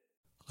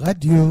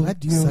 Radio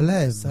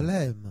Salem,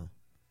 Salem.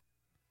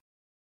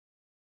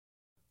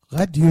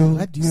 Radio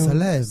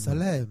Salem,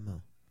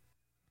 Salem.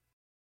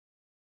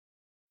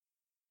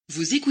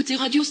 Vous écoutez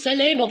Radio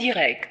Salem en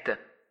direct.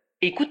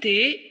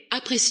 Écoutez,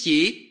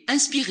 appréciez,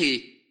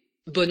 inspirez.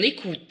 Bonne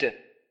écoute.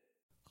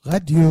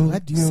 Radio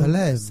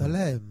Salem,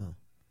 Salem.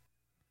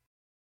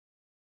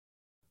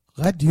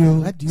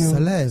 Radio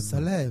Salem,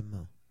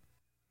 Salem.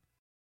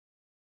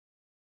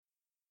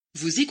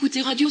 Vous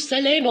écoutez Radio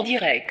Salem en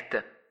direct.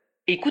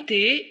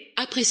 Écoutez,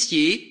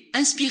 appréciez,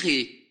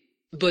 inspirez.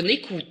 Bonne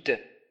écoute.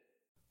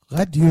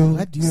 Radio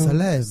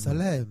Salem,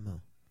 Salem.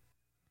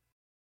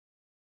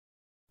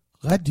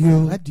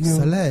 Radio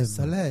Salem,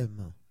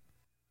 Salem.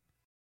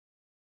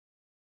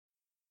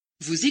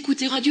 Vous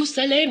écoutez Radio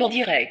Salem en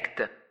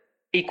direct.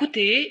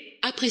 Écoutez,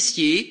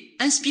 appréciez,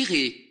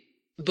 inspirez.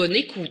 Bonne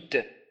écoute.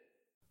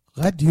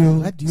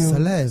 Radio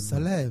Salem,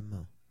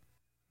 Salem.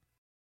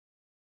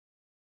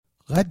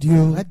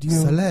 Radio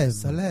Salem,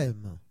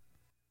 Salem.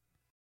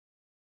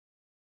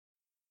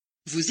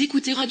 Vous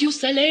écoutez Radio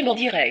Salem en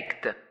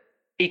direct.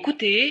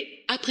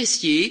 Écoutez,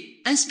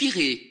 appréciez,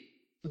 inspirez.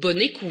 Bonne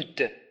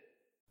écoute.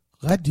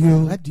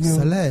 Radio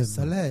Salem,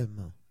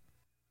 Salem.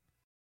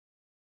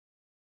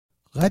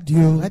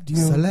 Radio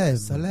Salem,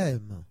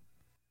 Salem.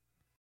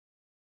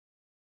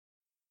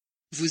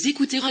 Vous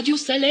écoutez Radio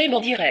Salem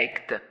en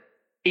direct.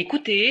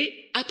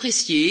 Écoutez,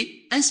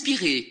 appréciez,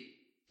 inspirez.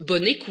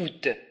 Bonne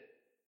écoute.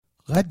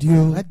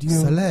 Radio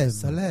Salem,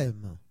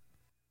 Salem.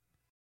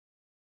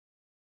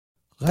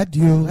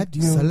 Radio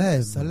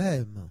Salem,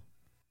 Salem.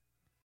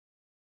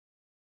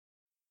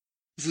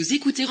 Vous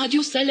écoutez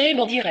Radio Salem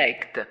en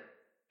direct.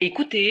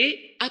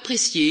 Écoutez,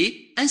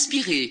 appréciez,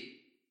 inspirez.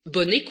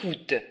 Bonne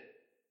écoute.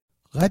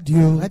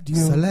 Radio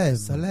Salem,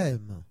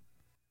 Salem.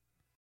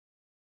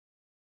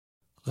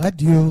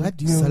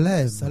 Radio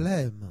Salem,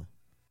 Salem.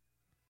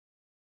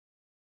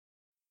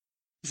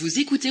 Vous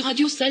écoutez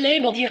Radio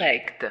Salem en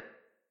direct.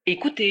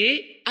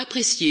 Écoutez,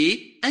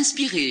 appréciez,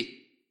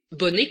 inspirez.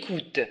 Bonne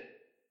écoute.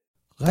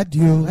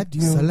 Radio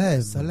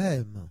Salem,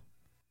 Salem.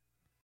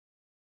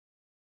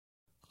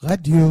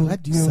 Radio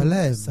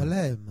Salem,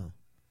 Salem.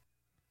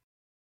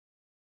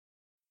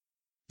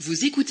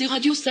 Vous écoutez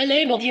Radio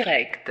Salem en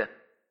direct.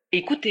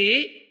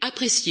 Écoutez,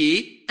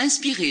 appréciez,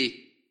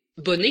 inspirez.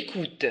 Bonne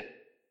écoute.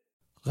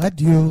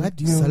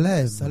 Radio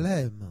Salem,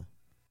 Salem.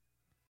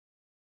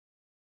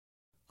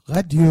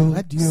 Radio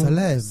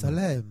Salem,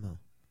 Salem.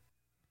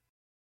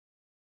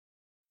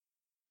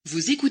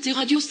 Vous écoutez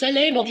Radio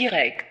Salem en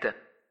direct.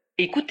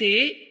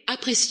 Écoutez,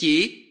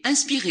 appréciez,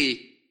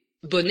 inspirez.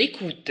 Bonne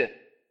écoute.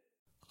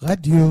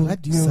 Radio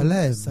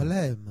Salem,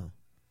 Salem.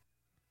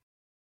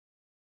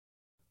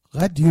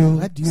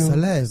 Radio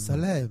Salem,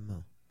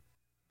 Salem.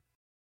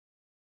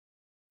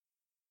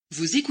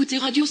 Vous écoutez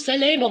Radio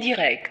Salem en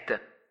direct.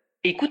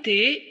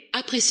 Écoutez,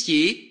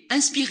 appréciez,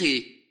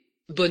 inspirez.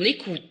 Bonne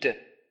écoute.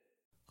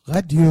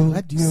 Radio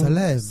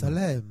Salem,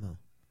 Salem.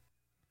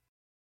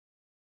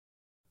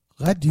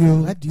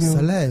 Radio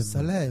Salem,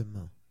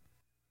 Salem.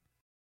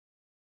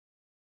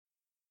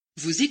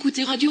 Vous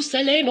écoutez Radio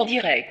Salem en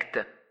direct.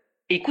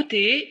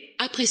 Écoutez,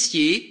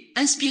 appréciez,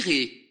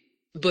 inspirez.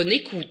 Bonne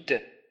écoute.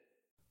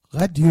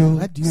 Radio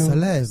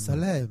Salem,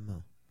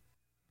 Salem.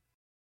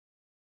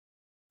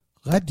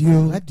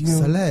 Radio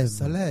Salem,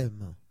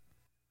 Salem.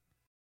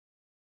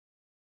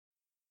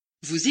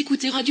 Vous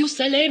écoutez Radio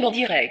Salem en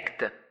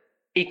direct.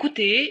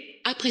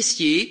 Écoutez,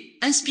 appréciez,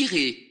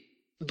 inspirez.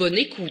 Bonne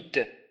écoute.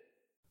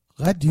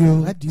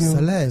 Radio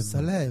Salem,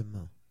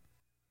 Salem.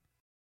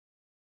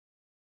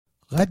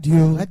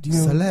 Radio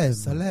Salem,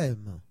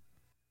 Salem.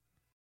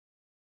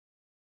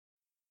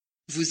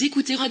 Vous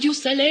écoutez Radio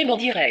Salem en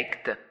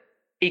direct.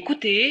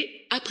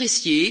 Écoutez,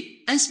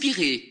 appréciez,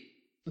 inspirez.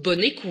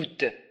 Bonne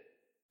écoute.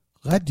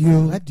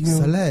 Radio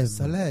Salem,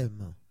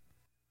 Salem.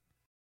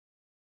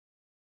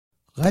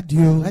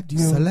 Radio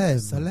Salem,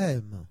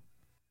 Salem.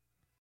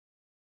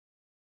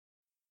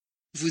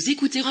 Vous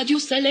écoutez Radio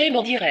Salem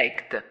en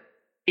direct.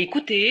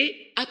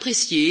 Écoutez,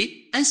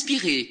 appréciez,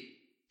 inspirez.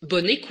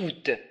 Bonne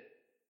écoute.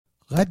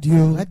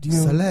 Radio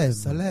Salem,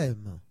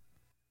 Salem.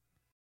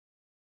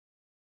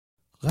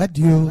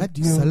 Radio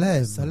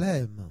Salem,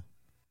 Salem.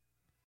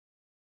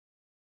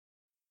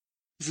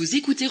 Vous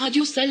écoutez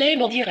Radio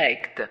Salem en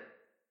direct.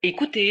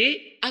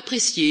 Écoutez,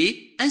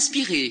 appréciez,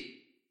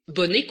 inspirez.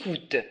 Bonne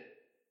écoute.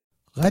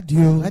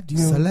 Radio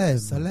Salem,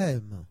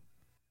 Salem.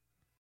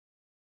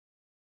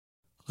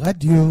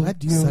 Radio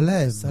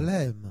Salem,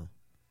 Salem.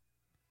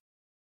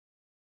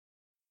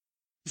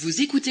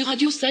 Vous écoutez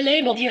Radio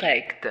Salem en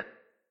direct.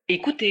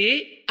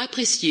 Écoutez,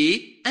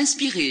 appréciez,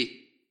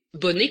 inspirez.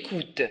 Bonne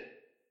écoute.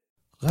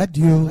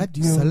 Radio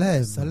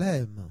Salem,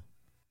 Salem.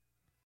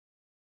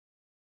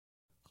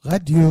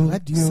 Radio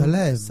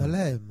Salem,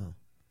 Salem.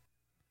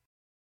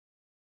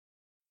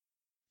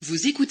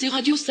 Vous écoutez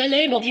Radio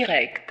Salem en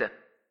direct.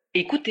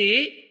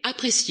 Écoutez,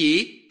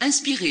 appréciez,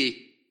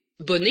 inspirez.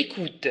 Bonne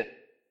écoute.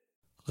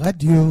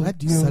 Radio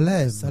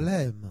Salem,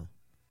 Salem.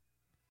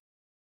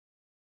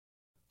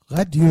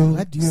 Radio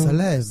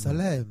Salem,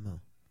 Salem.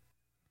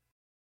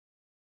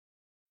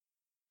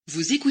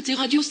 Vous écoutez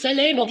Radio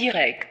Salem en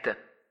direct.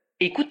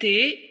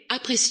 Écoutez,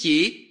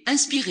 appréciez,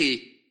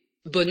 inspirez.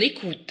 Bonne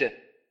écoute.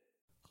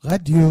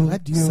 Radio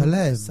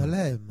Salem,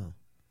 Salem.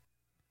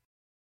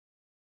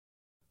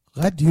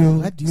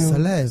 Radio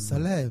Salem,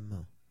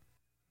 Salem.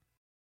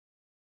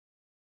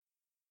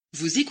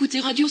 Vous écoutez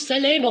Radio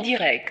Salem en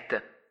direct.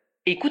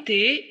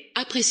 Écoutez,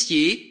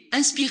 appréciez,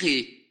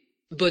 inspirez.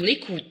 Bonne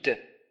écoute.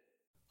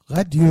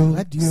 Radio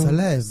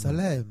Salem,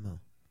 Salem.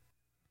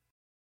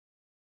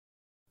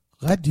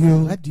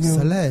 Radio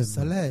Salem,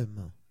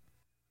 Salem.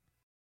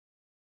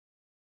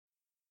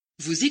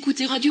 Vous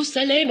écoutez Radio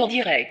Salem en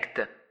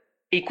direct.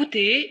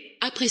 Écoutez,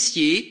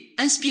 appréciez,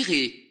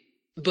 inspirez.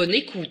 Bonne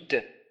écoute.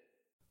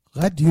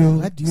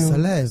 Radio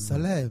Salem,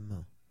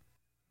 Salem.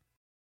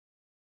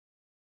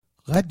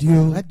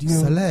 Radio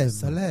Salem,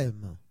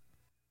 Salem.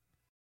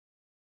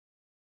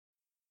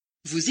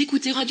 Vous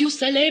écoutez Radio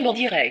Salem en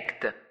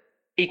direct.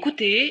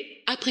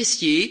 Écoutez,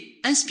 appréciez,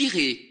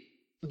 inspirez.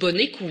 Bonne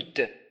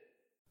écoute.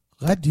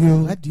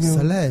 Radio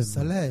Salem,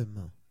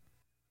 Salem.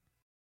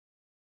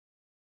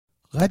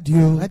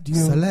 Radio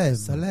Salem,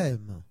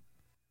 Salem.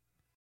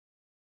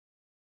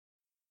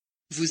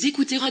 Vous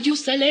écoutez Radio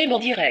Salem en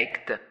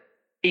direct.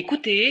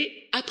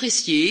 Écoutez,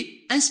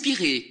 appréciez,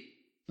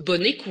 inspirez.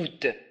 Bonne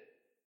écoute.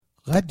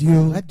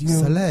 Radio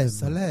Salem,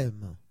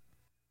 Salem.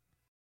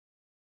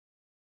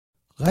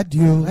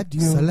 Radio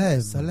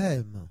Salem,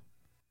 Salem.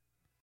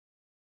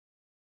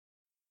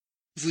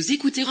 Vous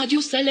écoutez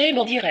Radio Salem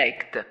en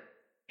direct.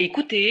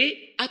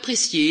 Écoutez,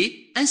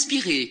 appréciez,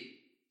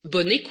 inspirez.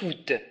 Bonne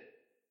écoute.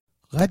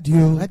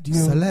 Radio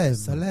Salem,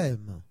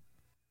 Salem.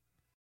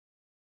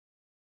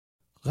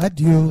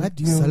 Radio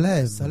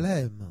Salem,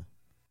 Salem.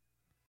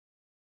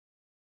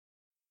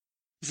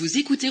 Vous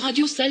écoutez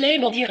Radio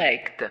Salem en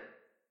direct.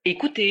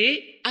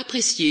 Écoutez,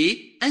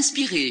 appréciez,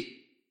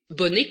 inspirez.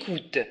 Bonne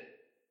écoute.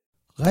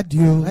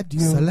 Radio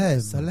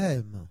Salem,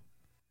 Salem.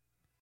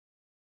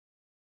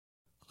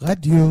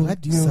 Radio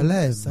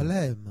Salem,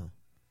 Salem.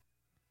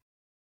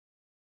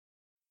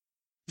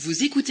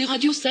 Vous écoutez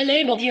Radio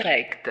Salem en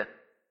direct.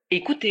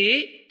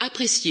 Écoutez,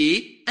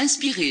 appréciez,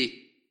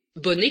 inspirez.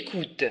 Bonne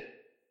écoute.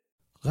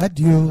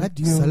 Radio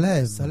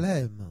Salem,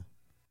 Salem.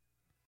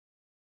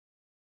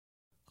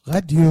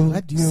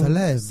 Radio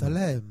Salem,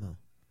 Salem.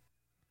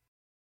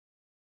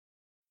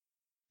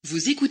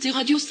 Vous écoutez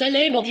Radio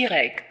Salem en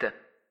direct.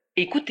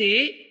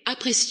 Écoutez,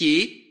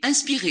 appréciez,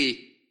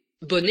 inspirez.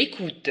 Bonne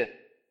écoute.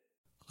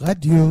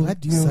 Radio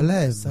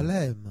Salem,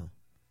 Salem.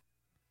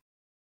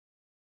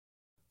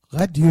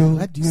 Radio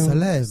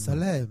Salem,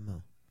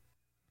 Salem.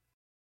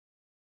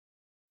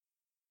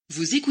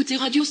 Vous écoutez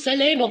Radio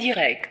Salem en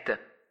direct.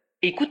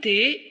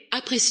 Écoutez,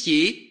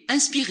 appréciez,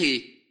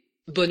 inspirez.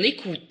 Bonne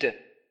écoute.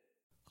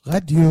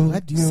 Radio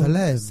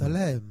Salem,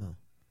 Salem.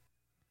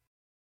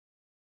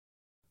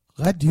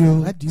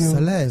 Radio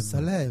Salem,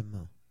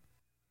 Salem.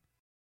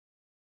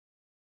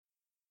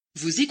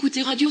 Vous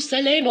écoutez Radio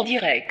Salem en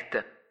direct.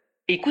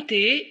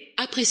 Écoutez,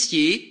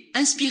 appréciez,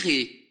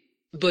 inspirez.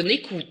 Bonne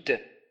écoute.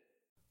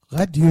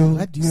 Radio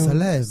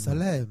Salem,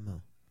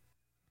 Salem.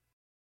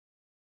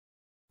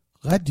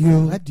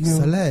 Radio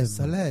Salem,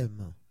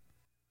 Salem.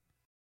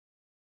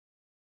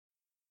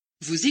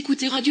 Vous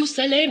écoutez Radio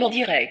Salem en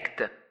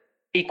direct.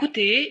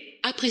 Écoutez,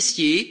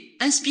 appréciez,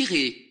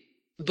 inspirez.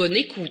 Bonne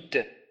écoute.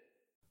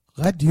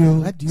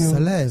 Radio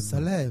Salem,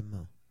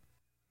 Salem.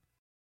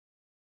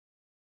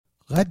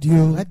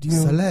 Radio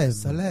Salem,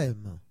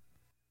 Salem.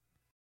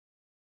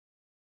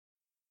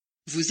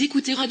 Vous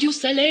écoutez Radio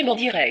Salem en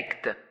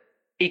direct.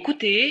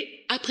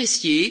 Écoutez,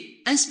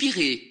 appréciez,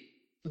 inspirez.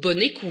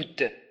 Bonne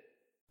écoute.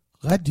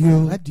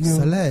 Radio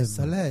Salem,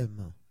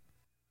 Salem.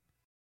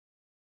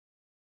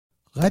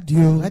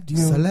 Radio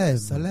Salem,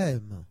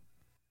 Salem.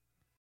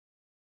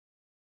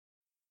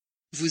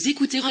 Vous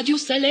écoutez Radio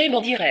Salem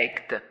en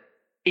direct.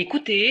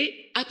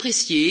 Écoutez,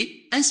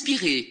 appréciez,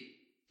 inspirez.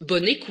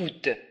 Bonne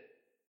écoute.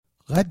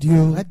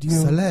 Radio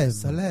Salem,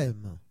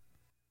 Salem.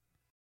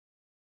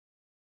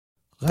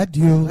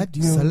 Radio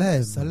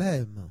Salem,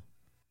 Salem.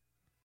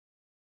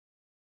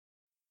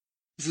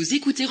 Vous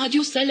écoutez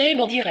Radio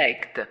Salem en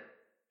direct.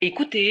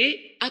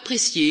 Écoutez,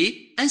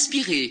 appréciez,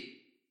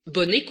 inspirez.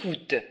 Bonne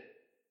écoute.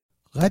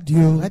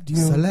 Radio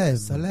Salem,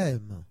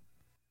 Salem.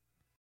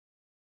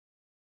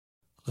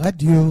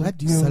 Radio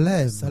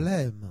Salem,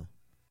 Salem.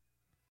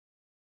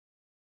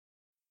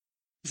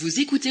 Vous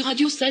écoutez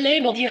Radio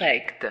Salem en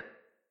direct.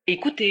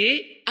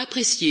 Écoutez,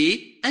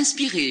 appréciez,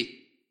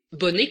 inspirez.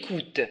 Bonne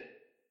écoute.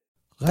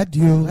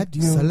 Radio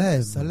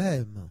Salem,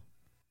 Salem.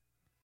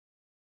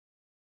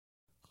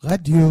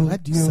 Radio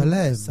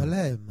Salem,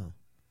 Salem.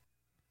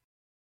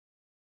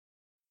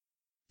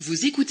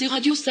 Vous écoutez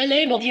Radio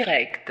Salem en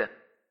direct.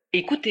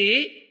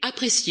 Écoutez,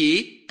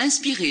 appréciez,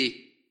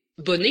 inspirez.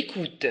 Bonne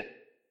écoute.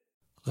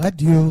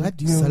 Radio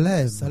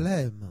Salem,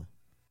 Salem.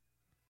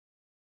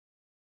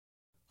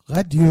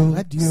 Radio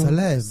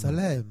Salem,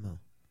 Salem.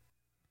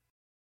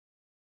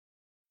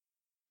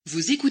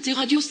 Vous écoutez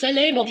Radio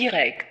Salem en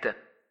direct.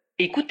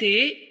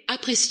 Écoutez,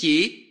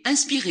 appréciez,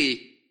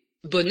 inspirez.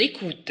 Bonne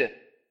écoute.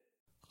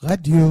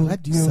 Radio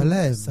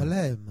Salem,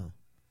 Salem.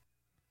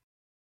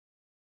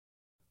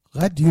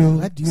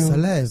 Radio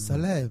Salem,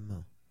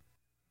 Salem.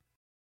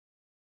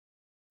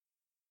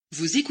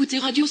 Vous écoutez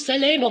Radio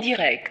Salem en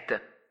direct.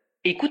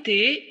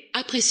 Écoutez,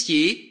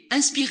 appréciez,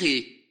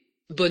 inspirez.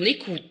 Bonne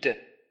écoute.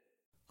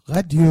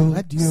 Radio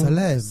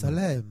Salem,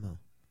 Salem.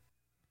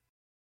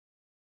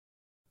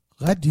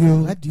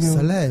 Radio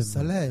Salem,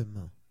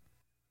 Salem.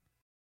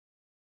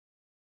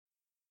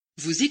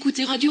 Vous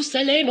écoutez Radio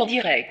Salem en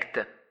direct.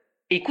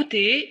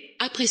 Écoutez,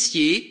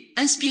 appréciez,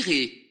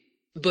 inspirez.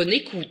 Bonne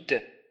écoute.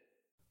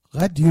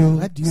 Radio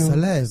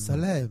Salem,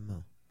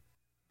 Salem.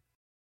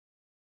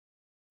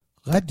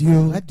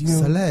 Radio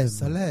Salem,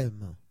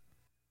 Salem.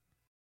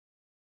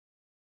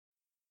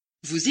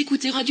 Vous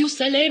écoutez Radio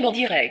Salem en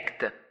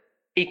direct.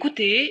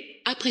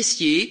 Écoutez,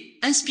 appréciez,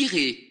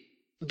 inspirez.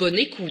 Bonne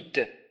écoute.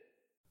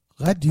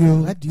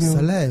 Radio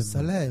Salem,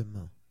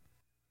 Salem.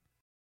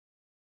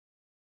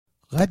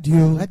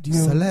 Radio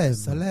Salem,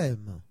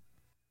 Salem.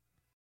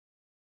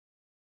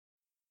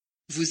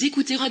 Vous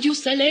écoutez Radio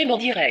Salem en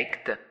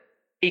direct.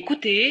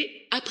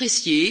 Écoutez,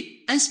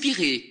 appréciez,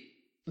 inspirez.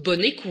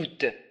 Bonne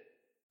écoute.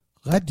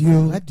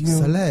 Radio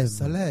Salem,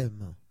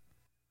 Salem.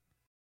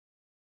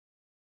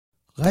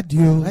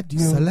 Radio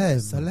Salem,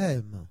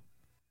 Salem.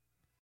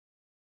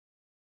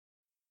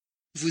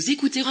 Vous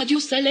écoutez Radio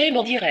Salem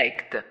en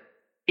direct.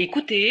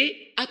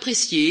 Écoutez,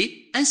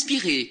 appréciez,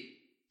 inspirez.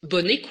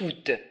 Bonne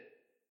écoute.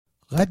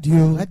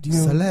 Radio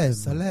Salem,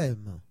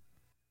 Salem.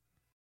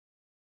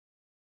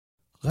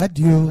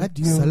 Radio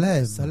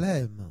Salem,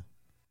 Salem.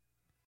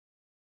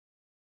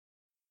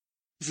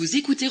 Vous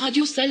écoutez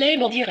Radio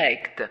Salem en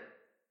direct.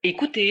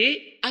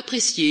 Écoutez,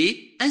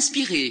 appréciez,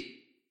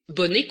 inspirez.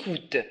 Bonne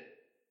écoute.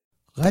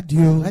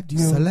 Radio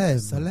Salem,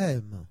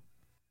 Salem.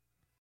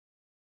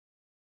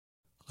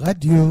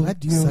 Radio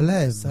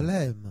Salem,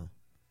 Salem.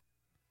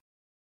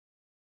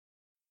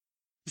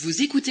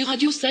 Vous écoutez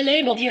Radio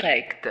Salem en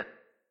direct.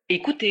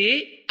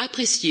 Écoutez,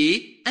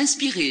 appréciez,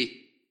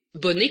 inspirez.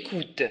 Bonne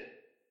écoute.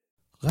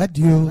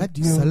 Radio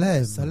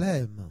Salem,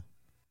 Salem.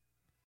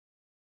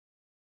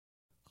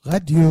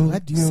 Radio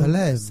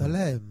Salem,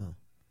 Salem.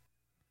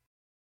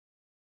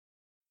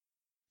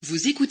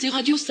 Vous écoutez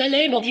Radio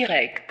Salem en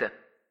direct.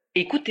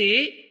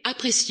 Écoutez,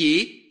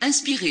 appréciez,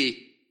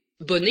 inspirez.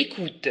 Bonne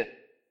écoute.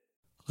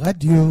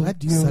 Radio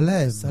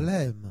Salem,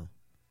 Salem.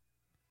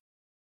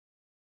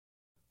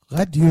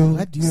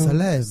 Radio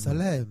Salem,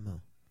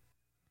 Salem.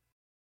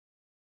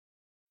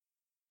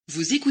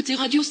 Vous écoutez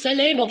Radio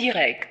Salem en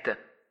direct.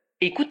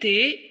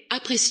 Écoutez,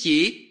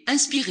 appréciez,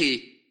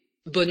 inspirez.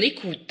 Bonne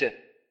écoute.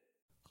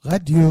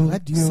 Radio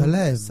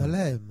Salem,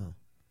 Salem.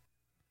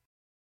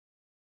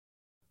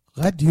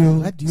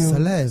 Radio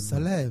Salem,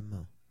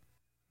 Salem.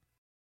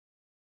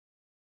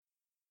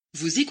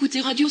 Vous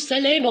écoutez Radio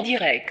Salem en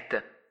direct.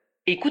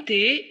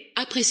 Écoutez,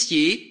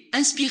 appréciez,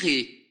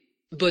 inspirez.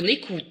 Bonne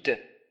écoute.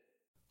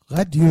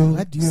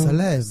 Radio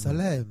Salem,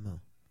 Salem.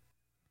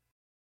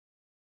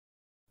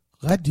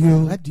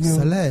 Radio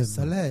Salem,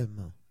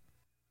 Salem.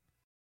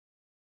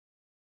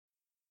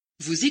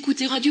 Vous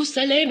écoutez Radio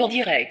Salem en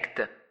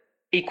direct.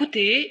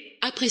 Écoutez,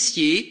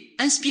 appréciez,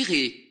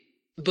 inspirez.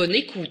 Bonne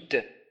écoute.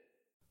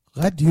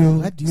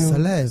 Radio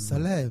Salem,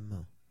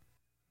 Salem.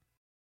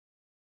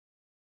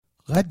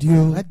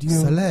 Radio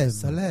Salem,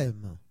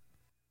 Salem.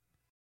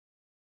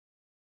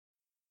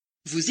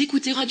 Vous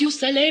écoutez Radio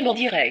Salem en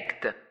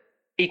direct.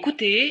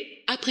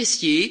 Écoutez,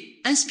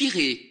 appréciez,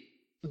 inspirez.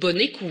 Bonne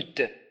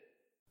écoute.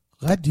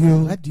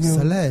 Radio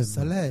Salem,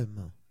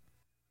 Salem.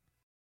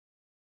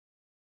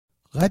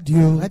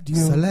 Radio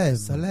Salem,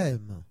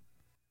 Salem.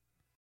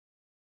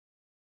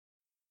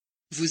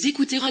 Vous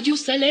écoutez Radio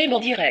Salem en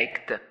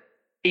direct.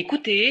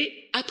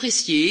 Écoutez,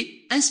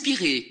 appréciez,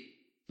 inspirez.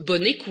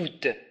 Bonne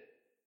écoute.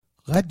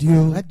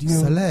 Radio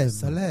Salem,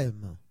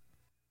 Salem.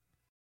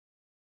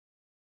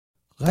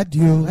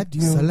 Radio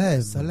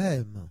Salem,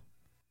 Salem.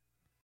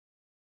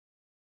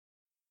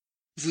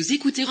 Vous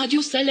écoutez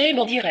Radio Salem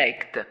en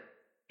direct.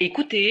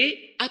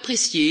 Écoutez,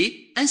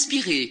 appréciez,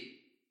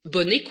 inspirez.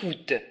 Bonne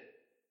écoute.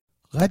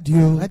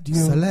 Radio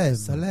Salem,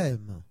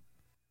 Salem.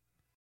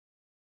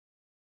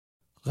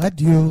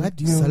 Radio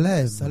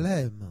Salem,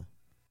 Salem.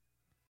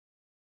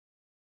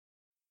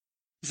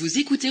 Vous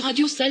écoutez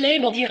Radio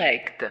Salem en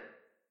direct.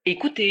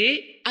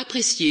 Écoutez,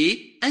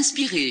 appréciez,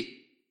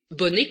 inspirez.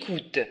 Bonne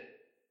écoute.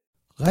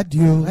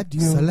 Radio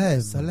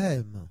Salem,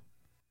 Salem.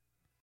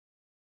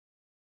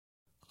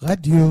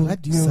 Radio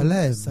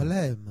Salem,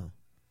 Salem.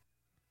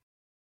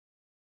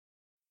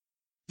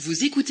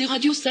 Vous écoutez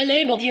Radio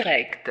Salem en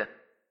direct.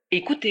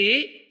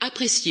 Écoutez,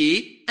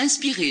 appréciez,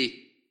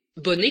 inspirez.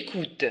 Bonne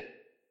écoute.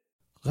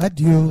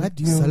 Radio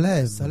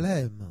Salem,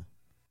 Salem.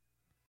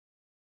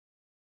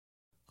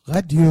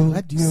 Radio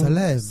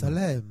Salem,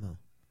 Salem.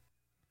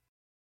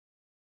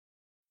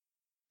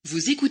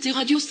 Vous écoutez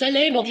Radio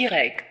Salem en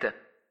direct.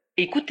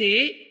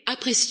 Écoutez,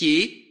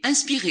 appréciez,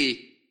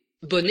 inspirez.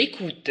 Bonne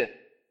écoute.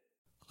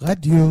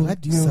 Radio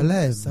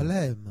Salem,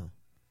 Salem.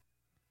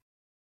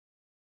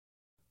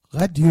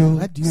 Radio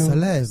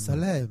Salem,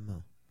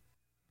 Salem.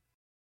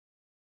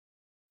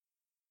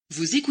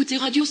 Vous écoutez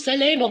Radio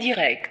Salem en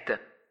direct.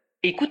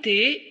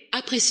 Écoutez,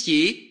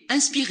 appréciez,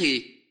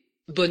 inspirez.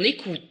 Bonne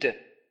écoute.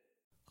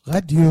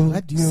 Radio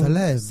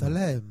Salem,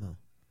 Salem.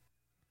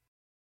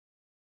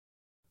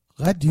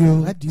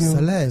 Radio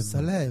Salem,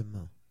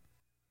 Salem.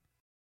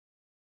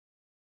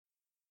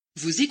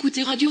 Vous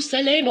écoutez Radio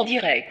Salem en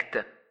direct.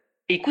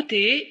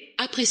 Écoutez,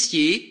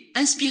 appréciez,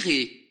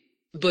 inspirez.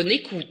 Bonne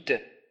écoute.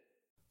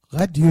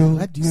 Radio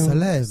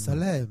Salem,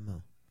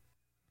 Salem.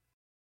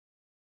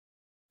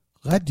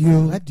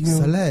 Radio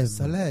Salem,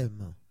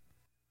 Salem.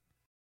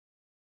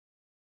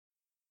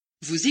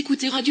 Vous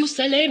écoutez Radio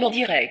Salem en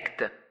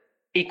direct.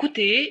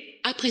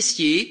 Écoutez,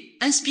 appréciez,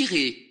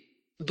 inspirez.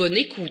 Bonne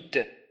écoute.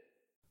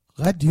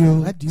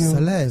 Radio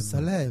Salem,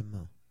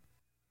 Salem.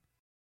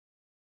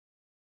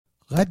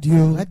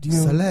 Radio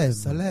Salem,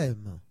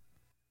 Salem.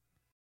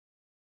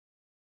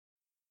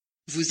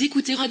 Vous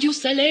écoutez Radio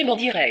Salem en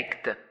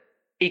direct.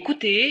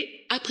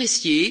 Écoutez,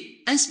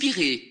 appréciez,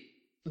 inspirez.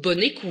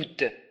 Bonne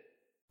écoute.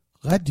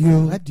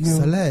 Radio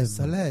Salem,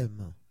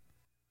 Salem.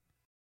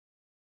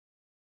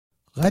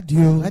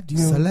 Radio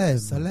Salem,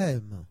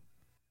 Salem.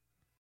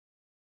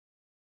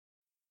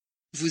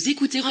 Vous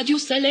écoutez Radio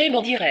Salem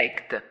en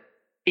direct.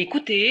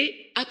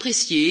 Écoutez,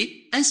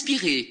 appréciez,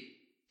 inspirez.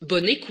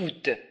 Bonne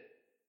écoute.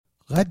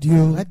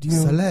 Radio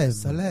Salem,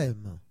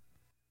 Salem.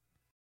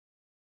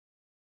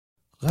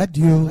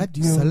 Radio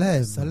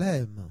Salem,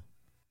 Salem.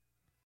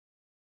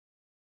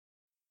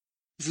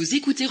 Vous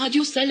écoutez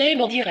Radio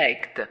Salem en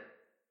direct.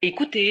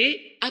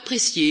 Écoutez,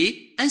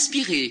 appréciez,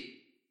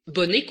 inspirez.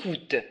 Bonne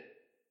écoute.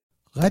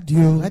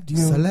 Radio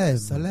Salem,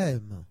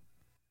 Salem.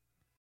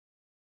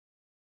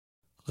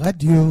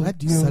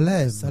 Radio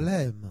Salem,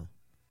 Salem.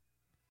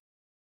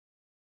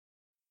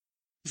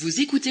 Vous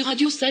écoutez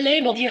Radio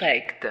Salem en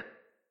direct.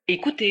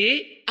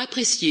 Écoutez,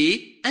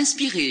 appréciez,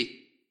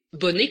 inspirez.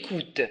 Bonne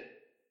écoute.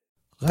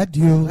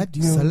 Radio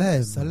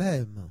Salem,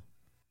 Salem.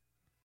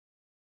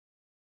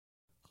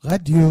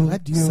 Radio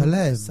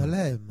Salem,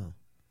 Salem.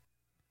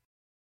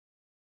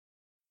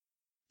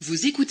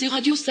 Vous écoutez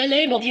Radio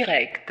Salem en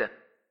direct.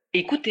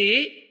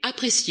 Écoutez,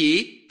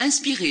 appréciez,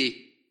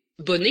 inspirez.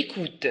 Bonne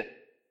écoute.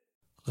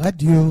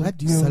 Radio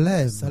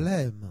Salem,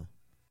 Salem.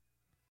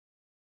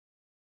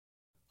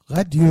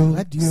 Radio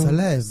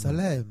Salem,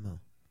 Salem.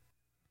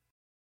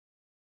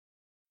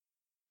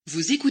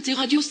 Vous écoutez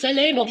Radio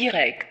Salem en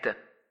direct.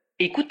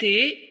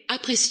 Écoutez,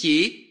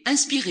 appréciez,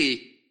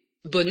 inspirez.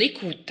 Bonne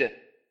écoute.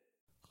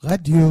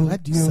 Radio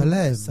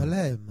Salem,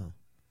 Salem.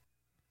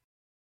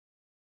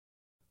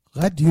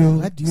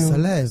 Radio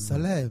Salem,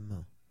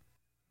 Salem.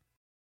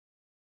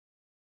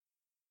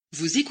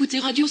 Vous écoutez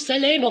Radio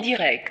Salem en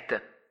direct.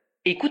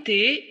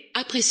 Écoutez,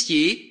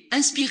 appréciez,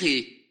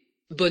 inspirez.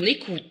 Bonne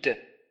écoute.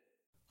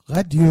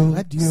 Radio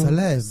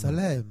Salem,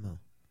 Salem.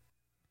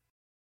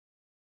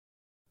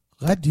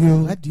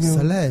 Radio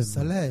Salem,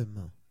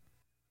 Salem.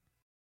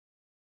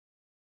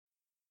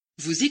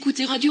 Vous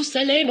écoutez Radio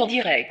Salem en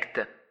direct.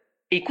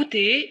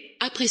 Écoutez,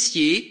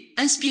 appréciez,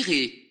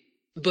 inspirez.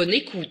 Bonne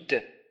écoute.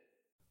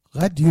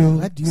 Radio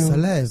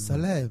Salem,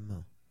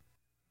 Salem.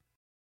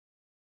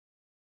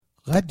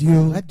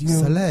 Radio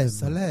Salem,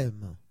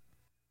 Salem.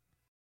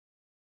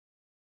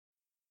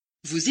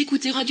 Vous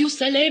écoutez Radio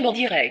Salem en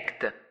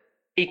direct.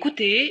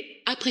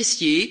 Écoutez,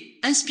 appréciez,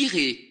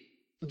 inspirez.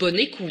 Bonne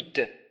écoute.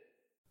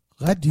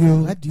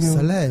 Radio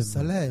Salem,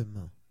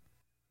 Salem.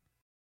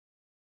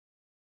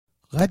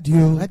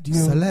 Radio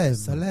Salem,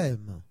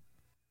 Salem.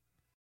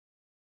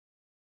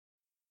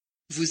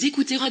 Vous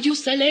écoutez Radio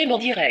Salem en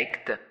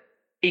direct.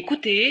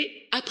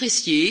 Écoutez,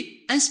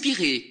 appréciez,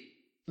 inspirez.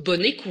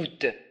 Bonne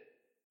écoute.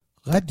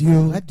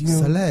 Radio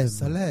Salem,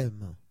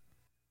 Salem.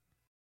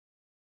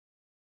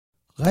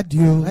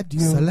 Radio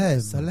Salem,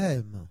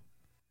 Salem.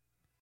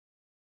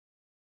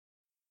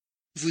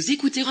 Vous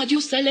écoutez Radio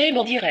Salem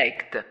en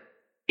direct.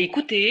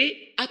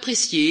 Écoutez,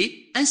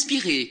 appréciez,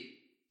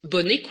 inspirez.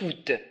 Bonne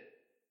écoute.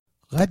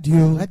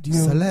 Radio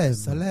Salem,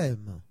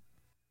 Salem.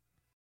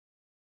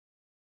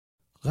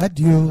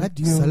 Radio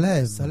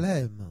Salem,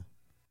 Salem.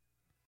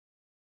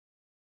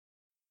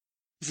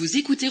 Vous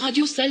écoutez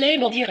Radio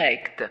Salem en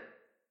direct.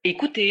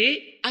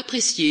 Écoutez,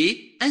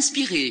 appréciez,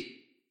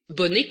 inspirez.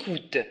 Bonne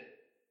écoute.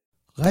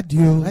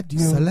 Radio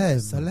Salem,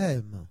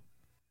 Salem.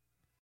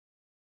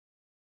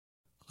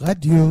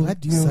 Radio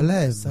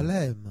Salem,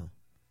 Salem.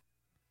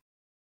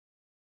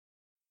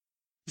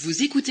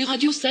 Vous écoutez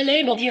Radio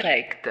Salem en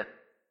direct.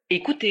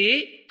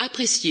 Écoutez,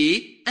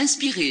 appréciez,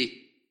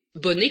 inspirez.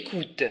 Bonne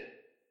écoute.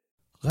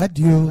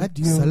 Radio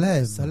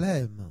Salem,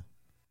 Salem.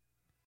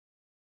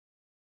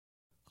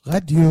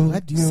 Radio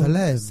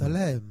Salem,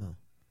 Salem.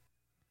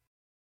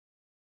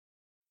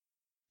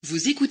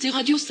 Vous écoutez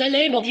Radio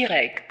Salem en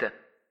direct.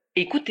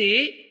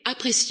 Écoutez,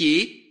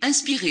 appréciez,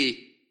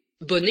 inspirez.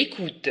 Bonne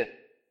écoute.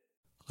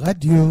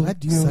 Radio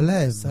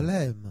Salem,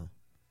 Salem.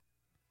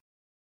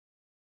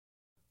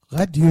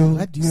 Radio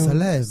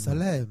Salem,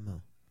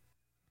 Salem.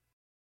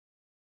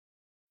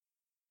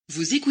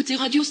 Vous écoutez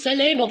Radio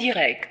Salem en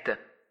direct.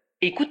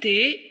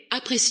 Écoutez,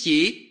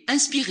 appréciez,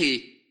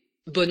 inspirez.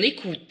 Bonne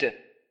écoute.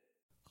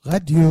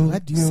 Radio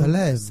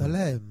Salem,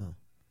 Salem.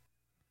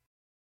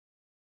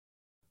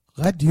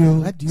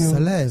 Radio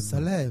Salem,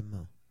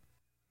 Salem.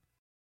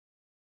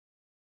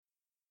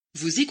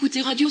 Vous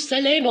écoutez Radio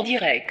Salem en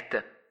direct.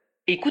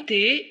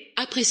 Écoutez,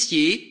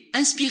 appréciez,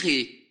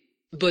 inspirez.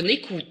 Bonne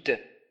écoute.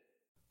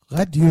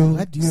 Radio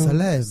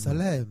Salem,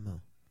 Salem.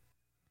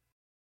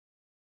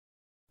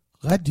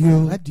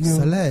 Radio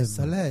Salem,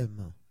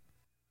 Salem.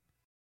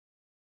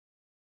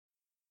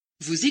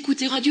 Vous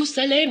écoutez Radio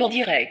Salem en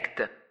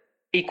direct.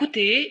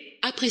 Écoutez,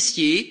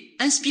 appréciez,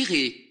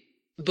 inspirez.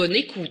 Bonne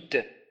écoute.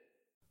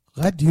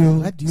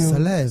 Radio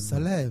Salem,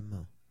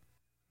 Salem.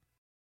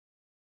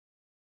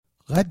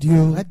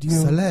 Radio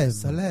Salem,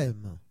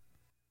 Salem.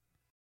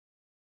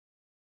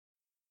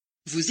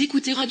 Vous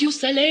écoutez Radio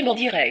Salem en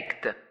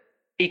direct.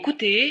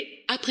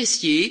 Écoutez,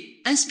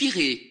 appréciez,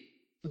 inspirez.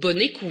 Bonne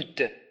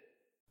écoute.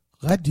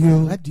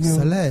 Radio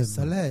Salem,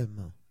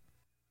 Salem.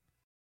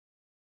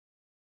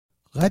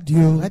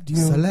 Radio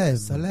Salem,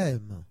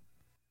 Salem.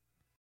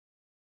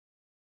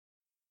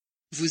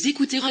 Vous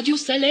écoutez Radio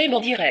Salem en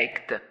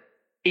direct.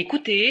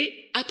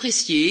 Écoutez,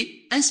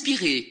 appréciez,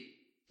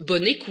 inspirez.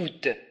 Bonne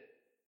écoute.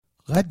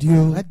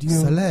 Radio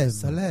Salem,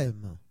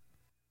 Salem.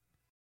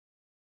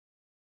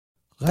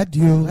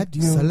 Radio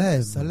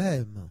Salem,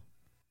 Salem.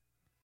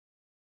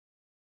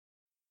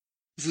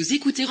 Vous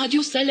écoutez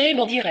Radio Salem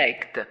en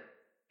direct.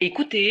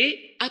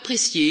 Écoutez,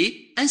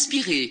 appréciez,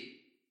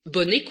 inspirez.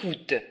 Bonne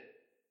écoute.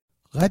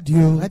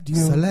 Radio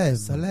Salem,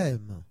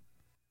 Salem.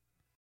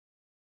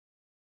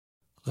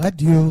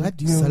 Radio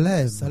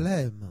Salem,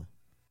 Salem.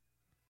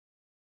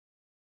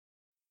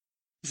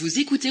 Vous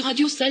écoutez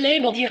Radio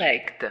Salem en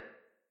direct.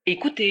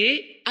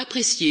 Écoutez,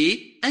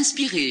 appréciez,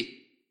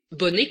 inspirez.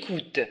 Bonne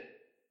écoute.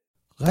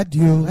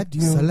 Radio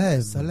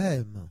Salem,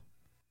 Salem.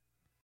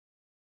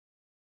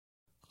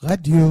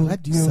 Radio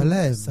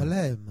Salem,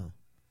 Salem.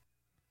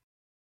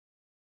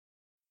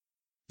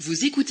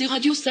 Vous écoutez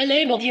Radio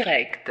Salem en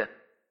direct.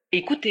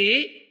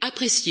 Écoutez,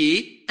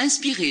 appréciez,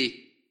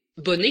 inspirez.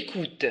 Bonne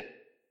écoute.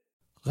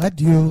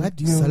 Radio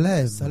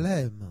Salem,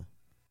 Salem.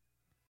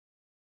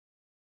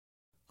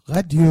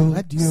 Radio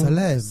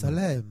Salem,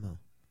 Salem.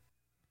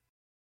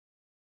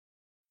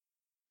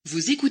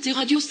 Vous écoutez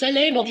Radio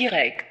Salem en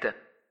direct.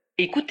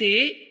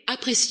 Écoutez,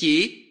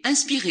 appréciez,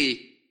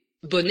 inspirez.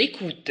 Bonne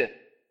écoute.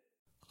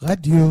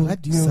 Radio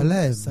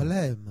Salem,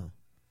 Salem.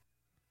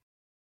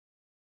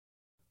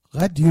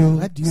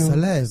 Radio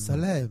Salem,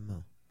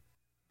 Salem.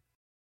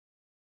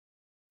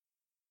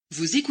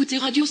 Vous écoutez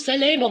Radio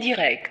Salem en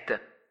direct.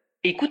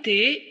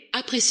 Écoutez,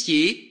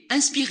 appréciez,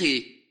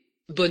 inspirez.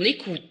 Bonne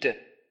écoute.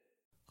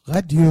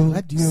 Radio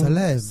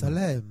Salem,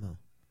 Salem.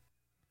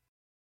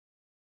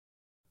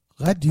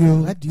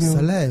 Radio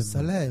Salem,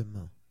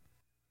 Salem.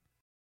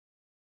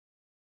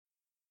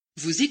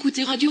 Vous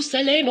écoutez Radio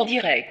Salem en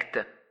direct.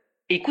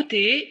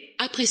 Écoutez,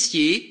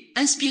 appréciez,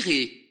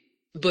 inspirez.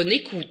 Bonne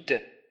écoute.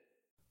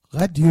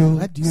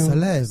 Radio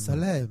Salem,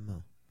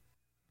 Salem.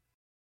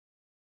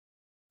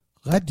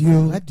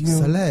 Radio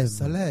Salem,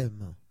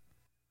 Salem.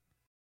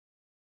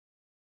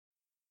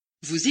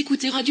 Vous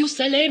écoutez Radio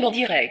Salem en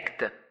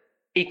direct.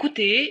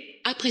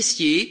 Écoutez,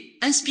 appréciez,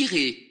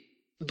 inspirez.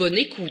 Bonne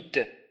écoute.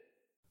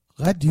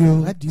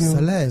 Radio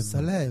Salem,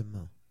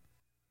 Salem.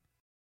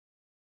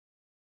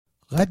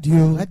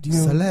 Radio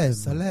Salem,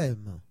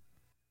 Salem.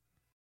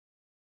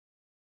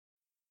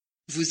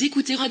 Vous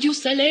écoutez Radio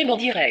Salem en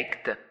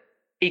direct.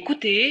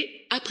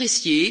 Écoutez,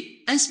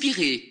 appréciez,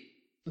 inspirez.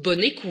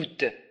 Bonne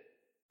écoute.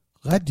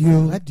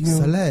 Radio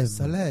Salem,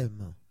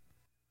 Salem.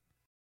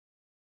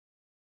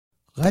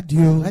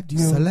 Radio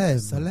Salem,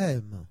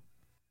 Salem.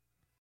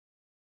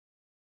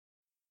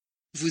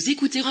 Vous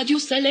écoutez Radio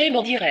Salem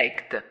en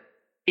direct.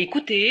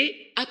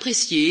 Écoutez,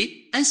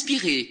 appréciez,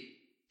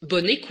 inspirez.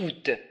 Bonne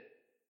écoute.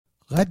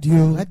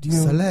 Radio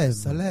Salem,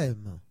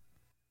 Salem.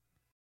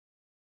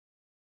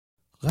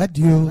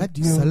 Radio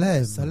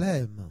Salem,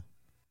 Salem.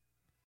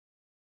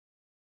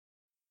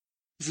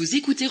 Vous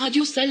écoutez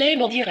Radio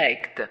Salem en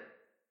direct.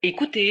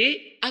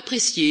 Écoutez,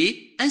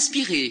 appréciez,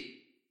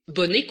 inspirez.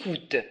 Bonne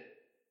écoute.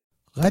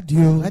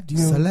 Radio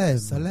Salem,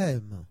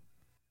 Salem.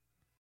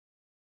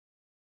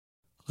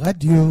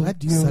 Radio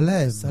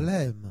Salem,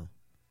 Salem.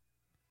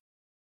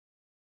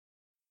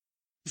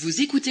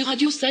 Vous écoutez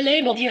Radio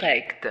Salem en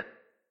direct.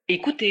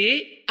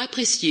 Écoutez,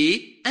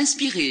 appréciez,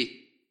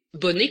 inspirez.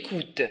 Bonne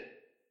écoute.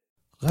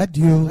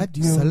 Radio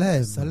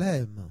Salem,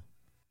 Salem.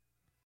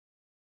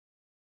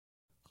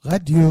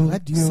 Radio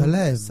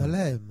Salem,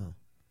 Salem.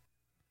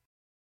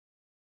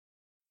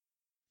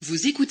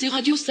 Vous écoutez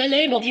Radio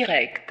Salem en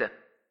direct.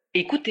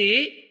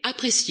 Écoutez,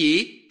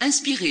 appréciez,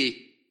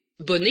 inspirez.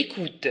 Bonne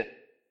écoute.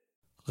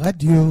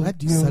 Radio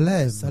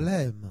Salem,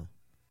 Salem.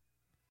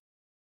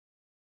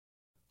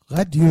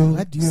 Radio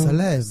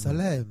Salem,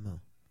 Salem.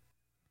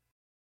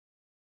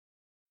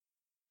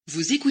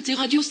 Vous écoutez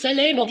Radio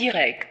Salem en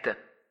direct.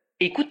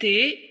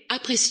 Écoutez,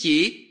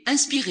 appréciez,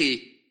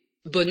 inspirez.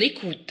 Bonne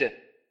écoute.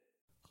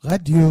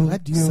 Radio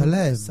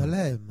Salem,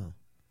 Salem.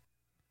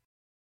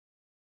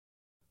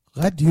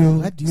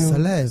 Radio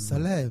Salem,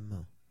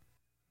 Salem.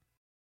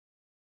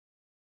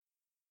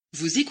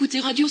 Vous écoutez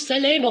Radio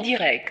Salem en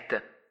direct.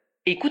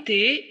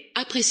 Écoutez,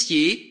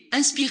 appréciez,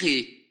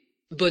 inspirez.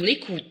 Bonne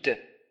écoute.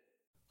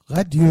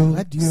 Radio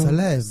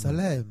Salem,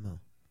 Salem.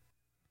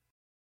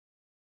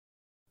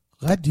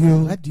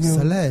 Radio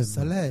Salem,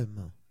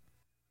 Salem.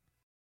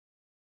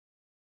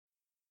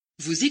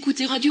 Vous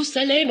écoutez Radio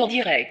Salem en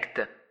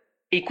direct.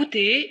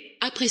 Écoutez,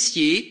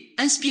 appréciez,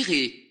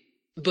 inspirez.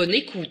 Bonne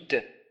écoute.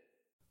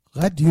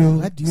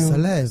 Radio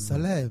Salem,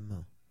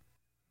 Salem.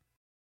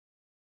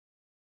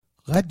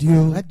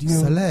 Radio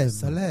Salem,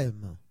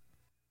 Salem.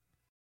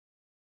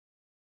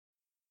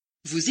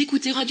 Vous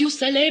écoutez Radio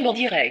Salem en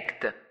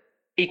direct.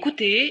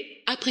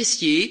 Écoutez,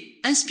 appréciez,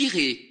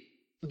 inspirez.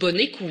 Bonne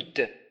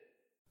écoute.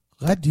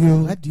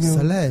 Radio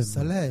Salem,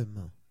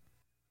 Salem.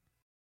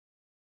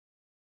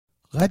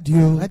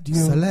 Radio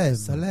Salem,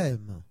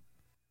 Salem.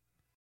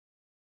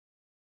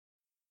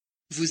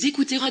 Vous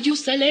écoutez Radio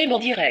Salem en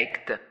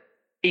direct.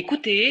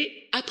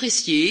 Écoutez,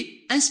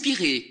 appréciez,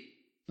 inspirez.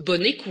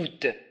 Bonne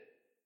écoute.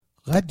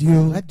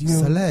 Radio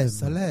Salem,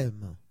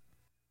 Salem.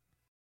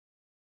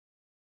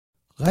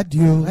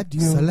 Radio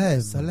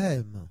Salem,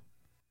 Salem.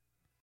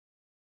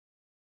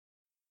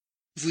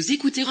 Vous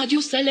écoutez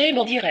Radio Salem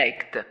en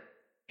direct.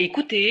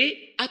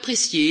 Écoutez,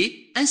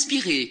 appréciez,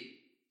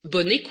 inspirez.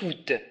 Bonne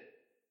écoute.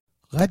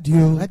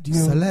 Radio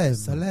Salem,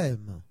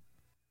 Salem.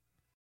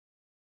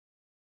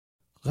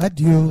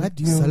 Radio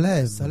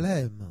Salem,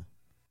 Salem.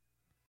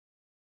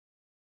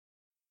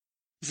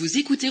 Vous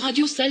écoutez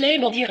Radio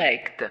Salem en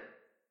direct.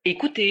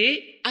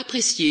 Écoutez,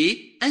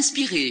 appréciez,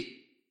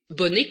 inspirez.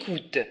 Bonne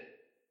écoute.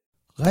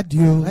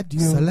 Radio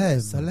Salem,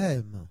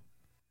 Salem.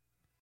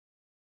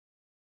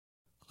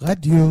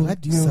 Radio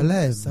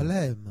Salem,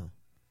 Salem.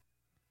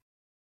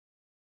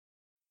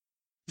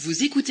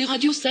 Vous écoutez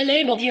Radio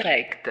Salem en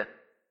direct.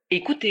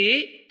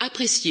 Écoutez,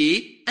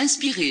 appréciez,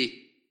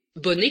 inspirez.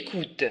 Bonne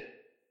écoute.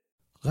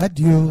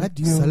 Radio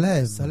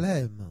Salem,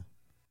 Salem.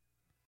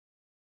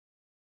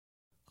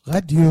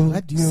 Radio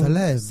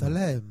Salem,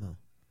 Salem.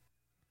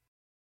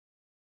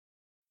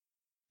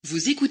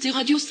 Vous écoutez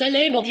Radio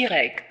Salem en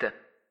direct.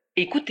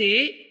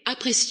 Écoutez,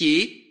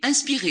 appréciez,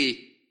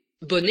 inspirez.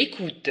 Bonne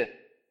écoute.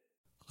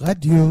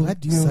 Radio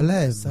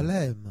Salem,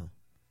 Salem.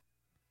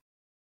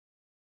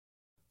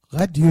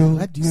 Radio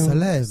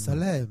Salem,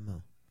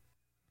 Salem.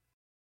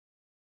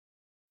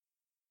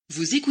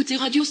 Vous écoutez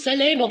Radio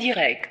Salem en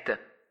direct.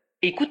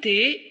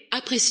 Écoutez,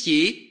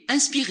 appréciez,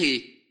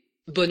 inspirez.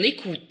 Bonne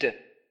écoute.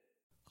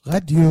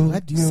 Radio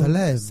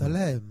Salem,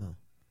 Salem.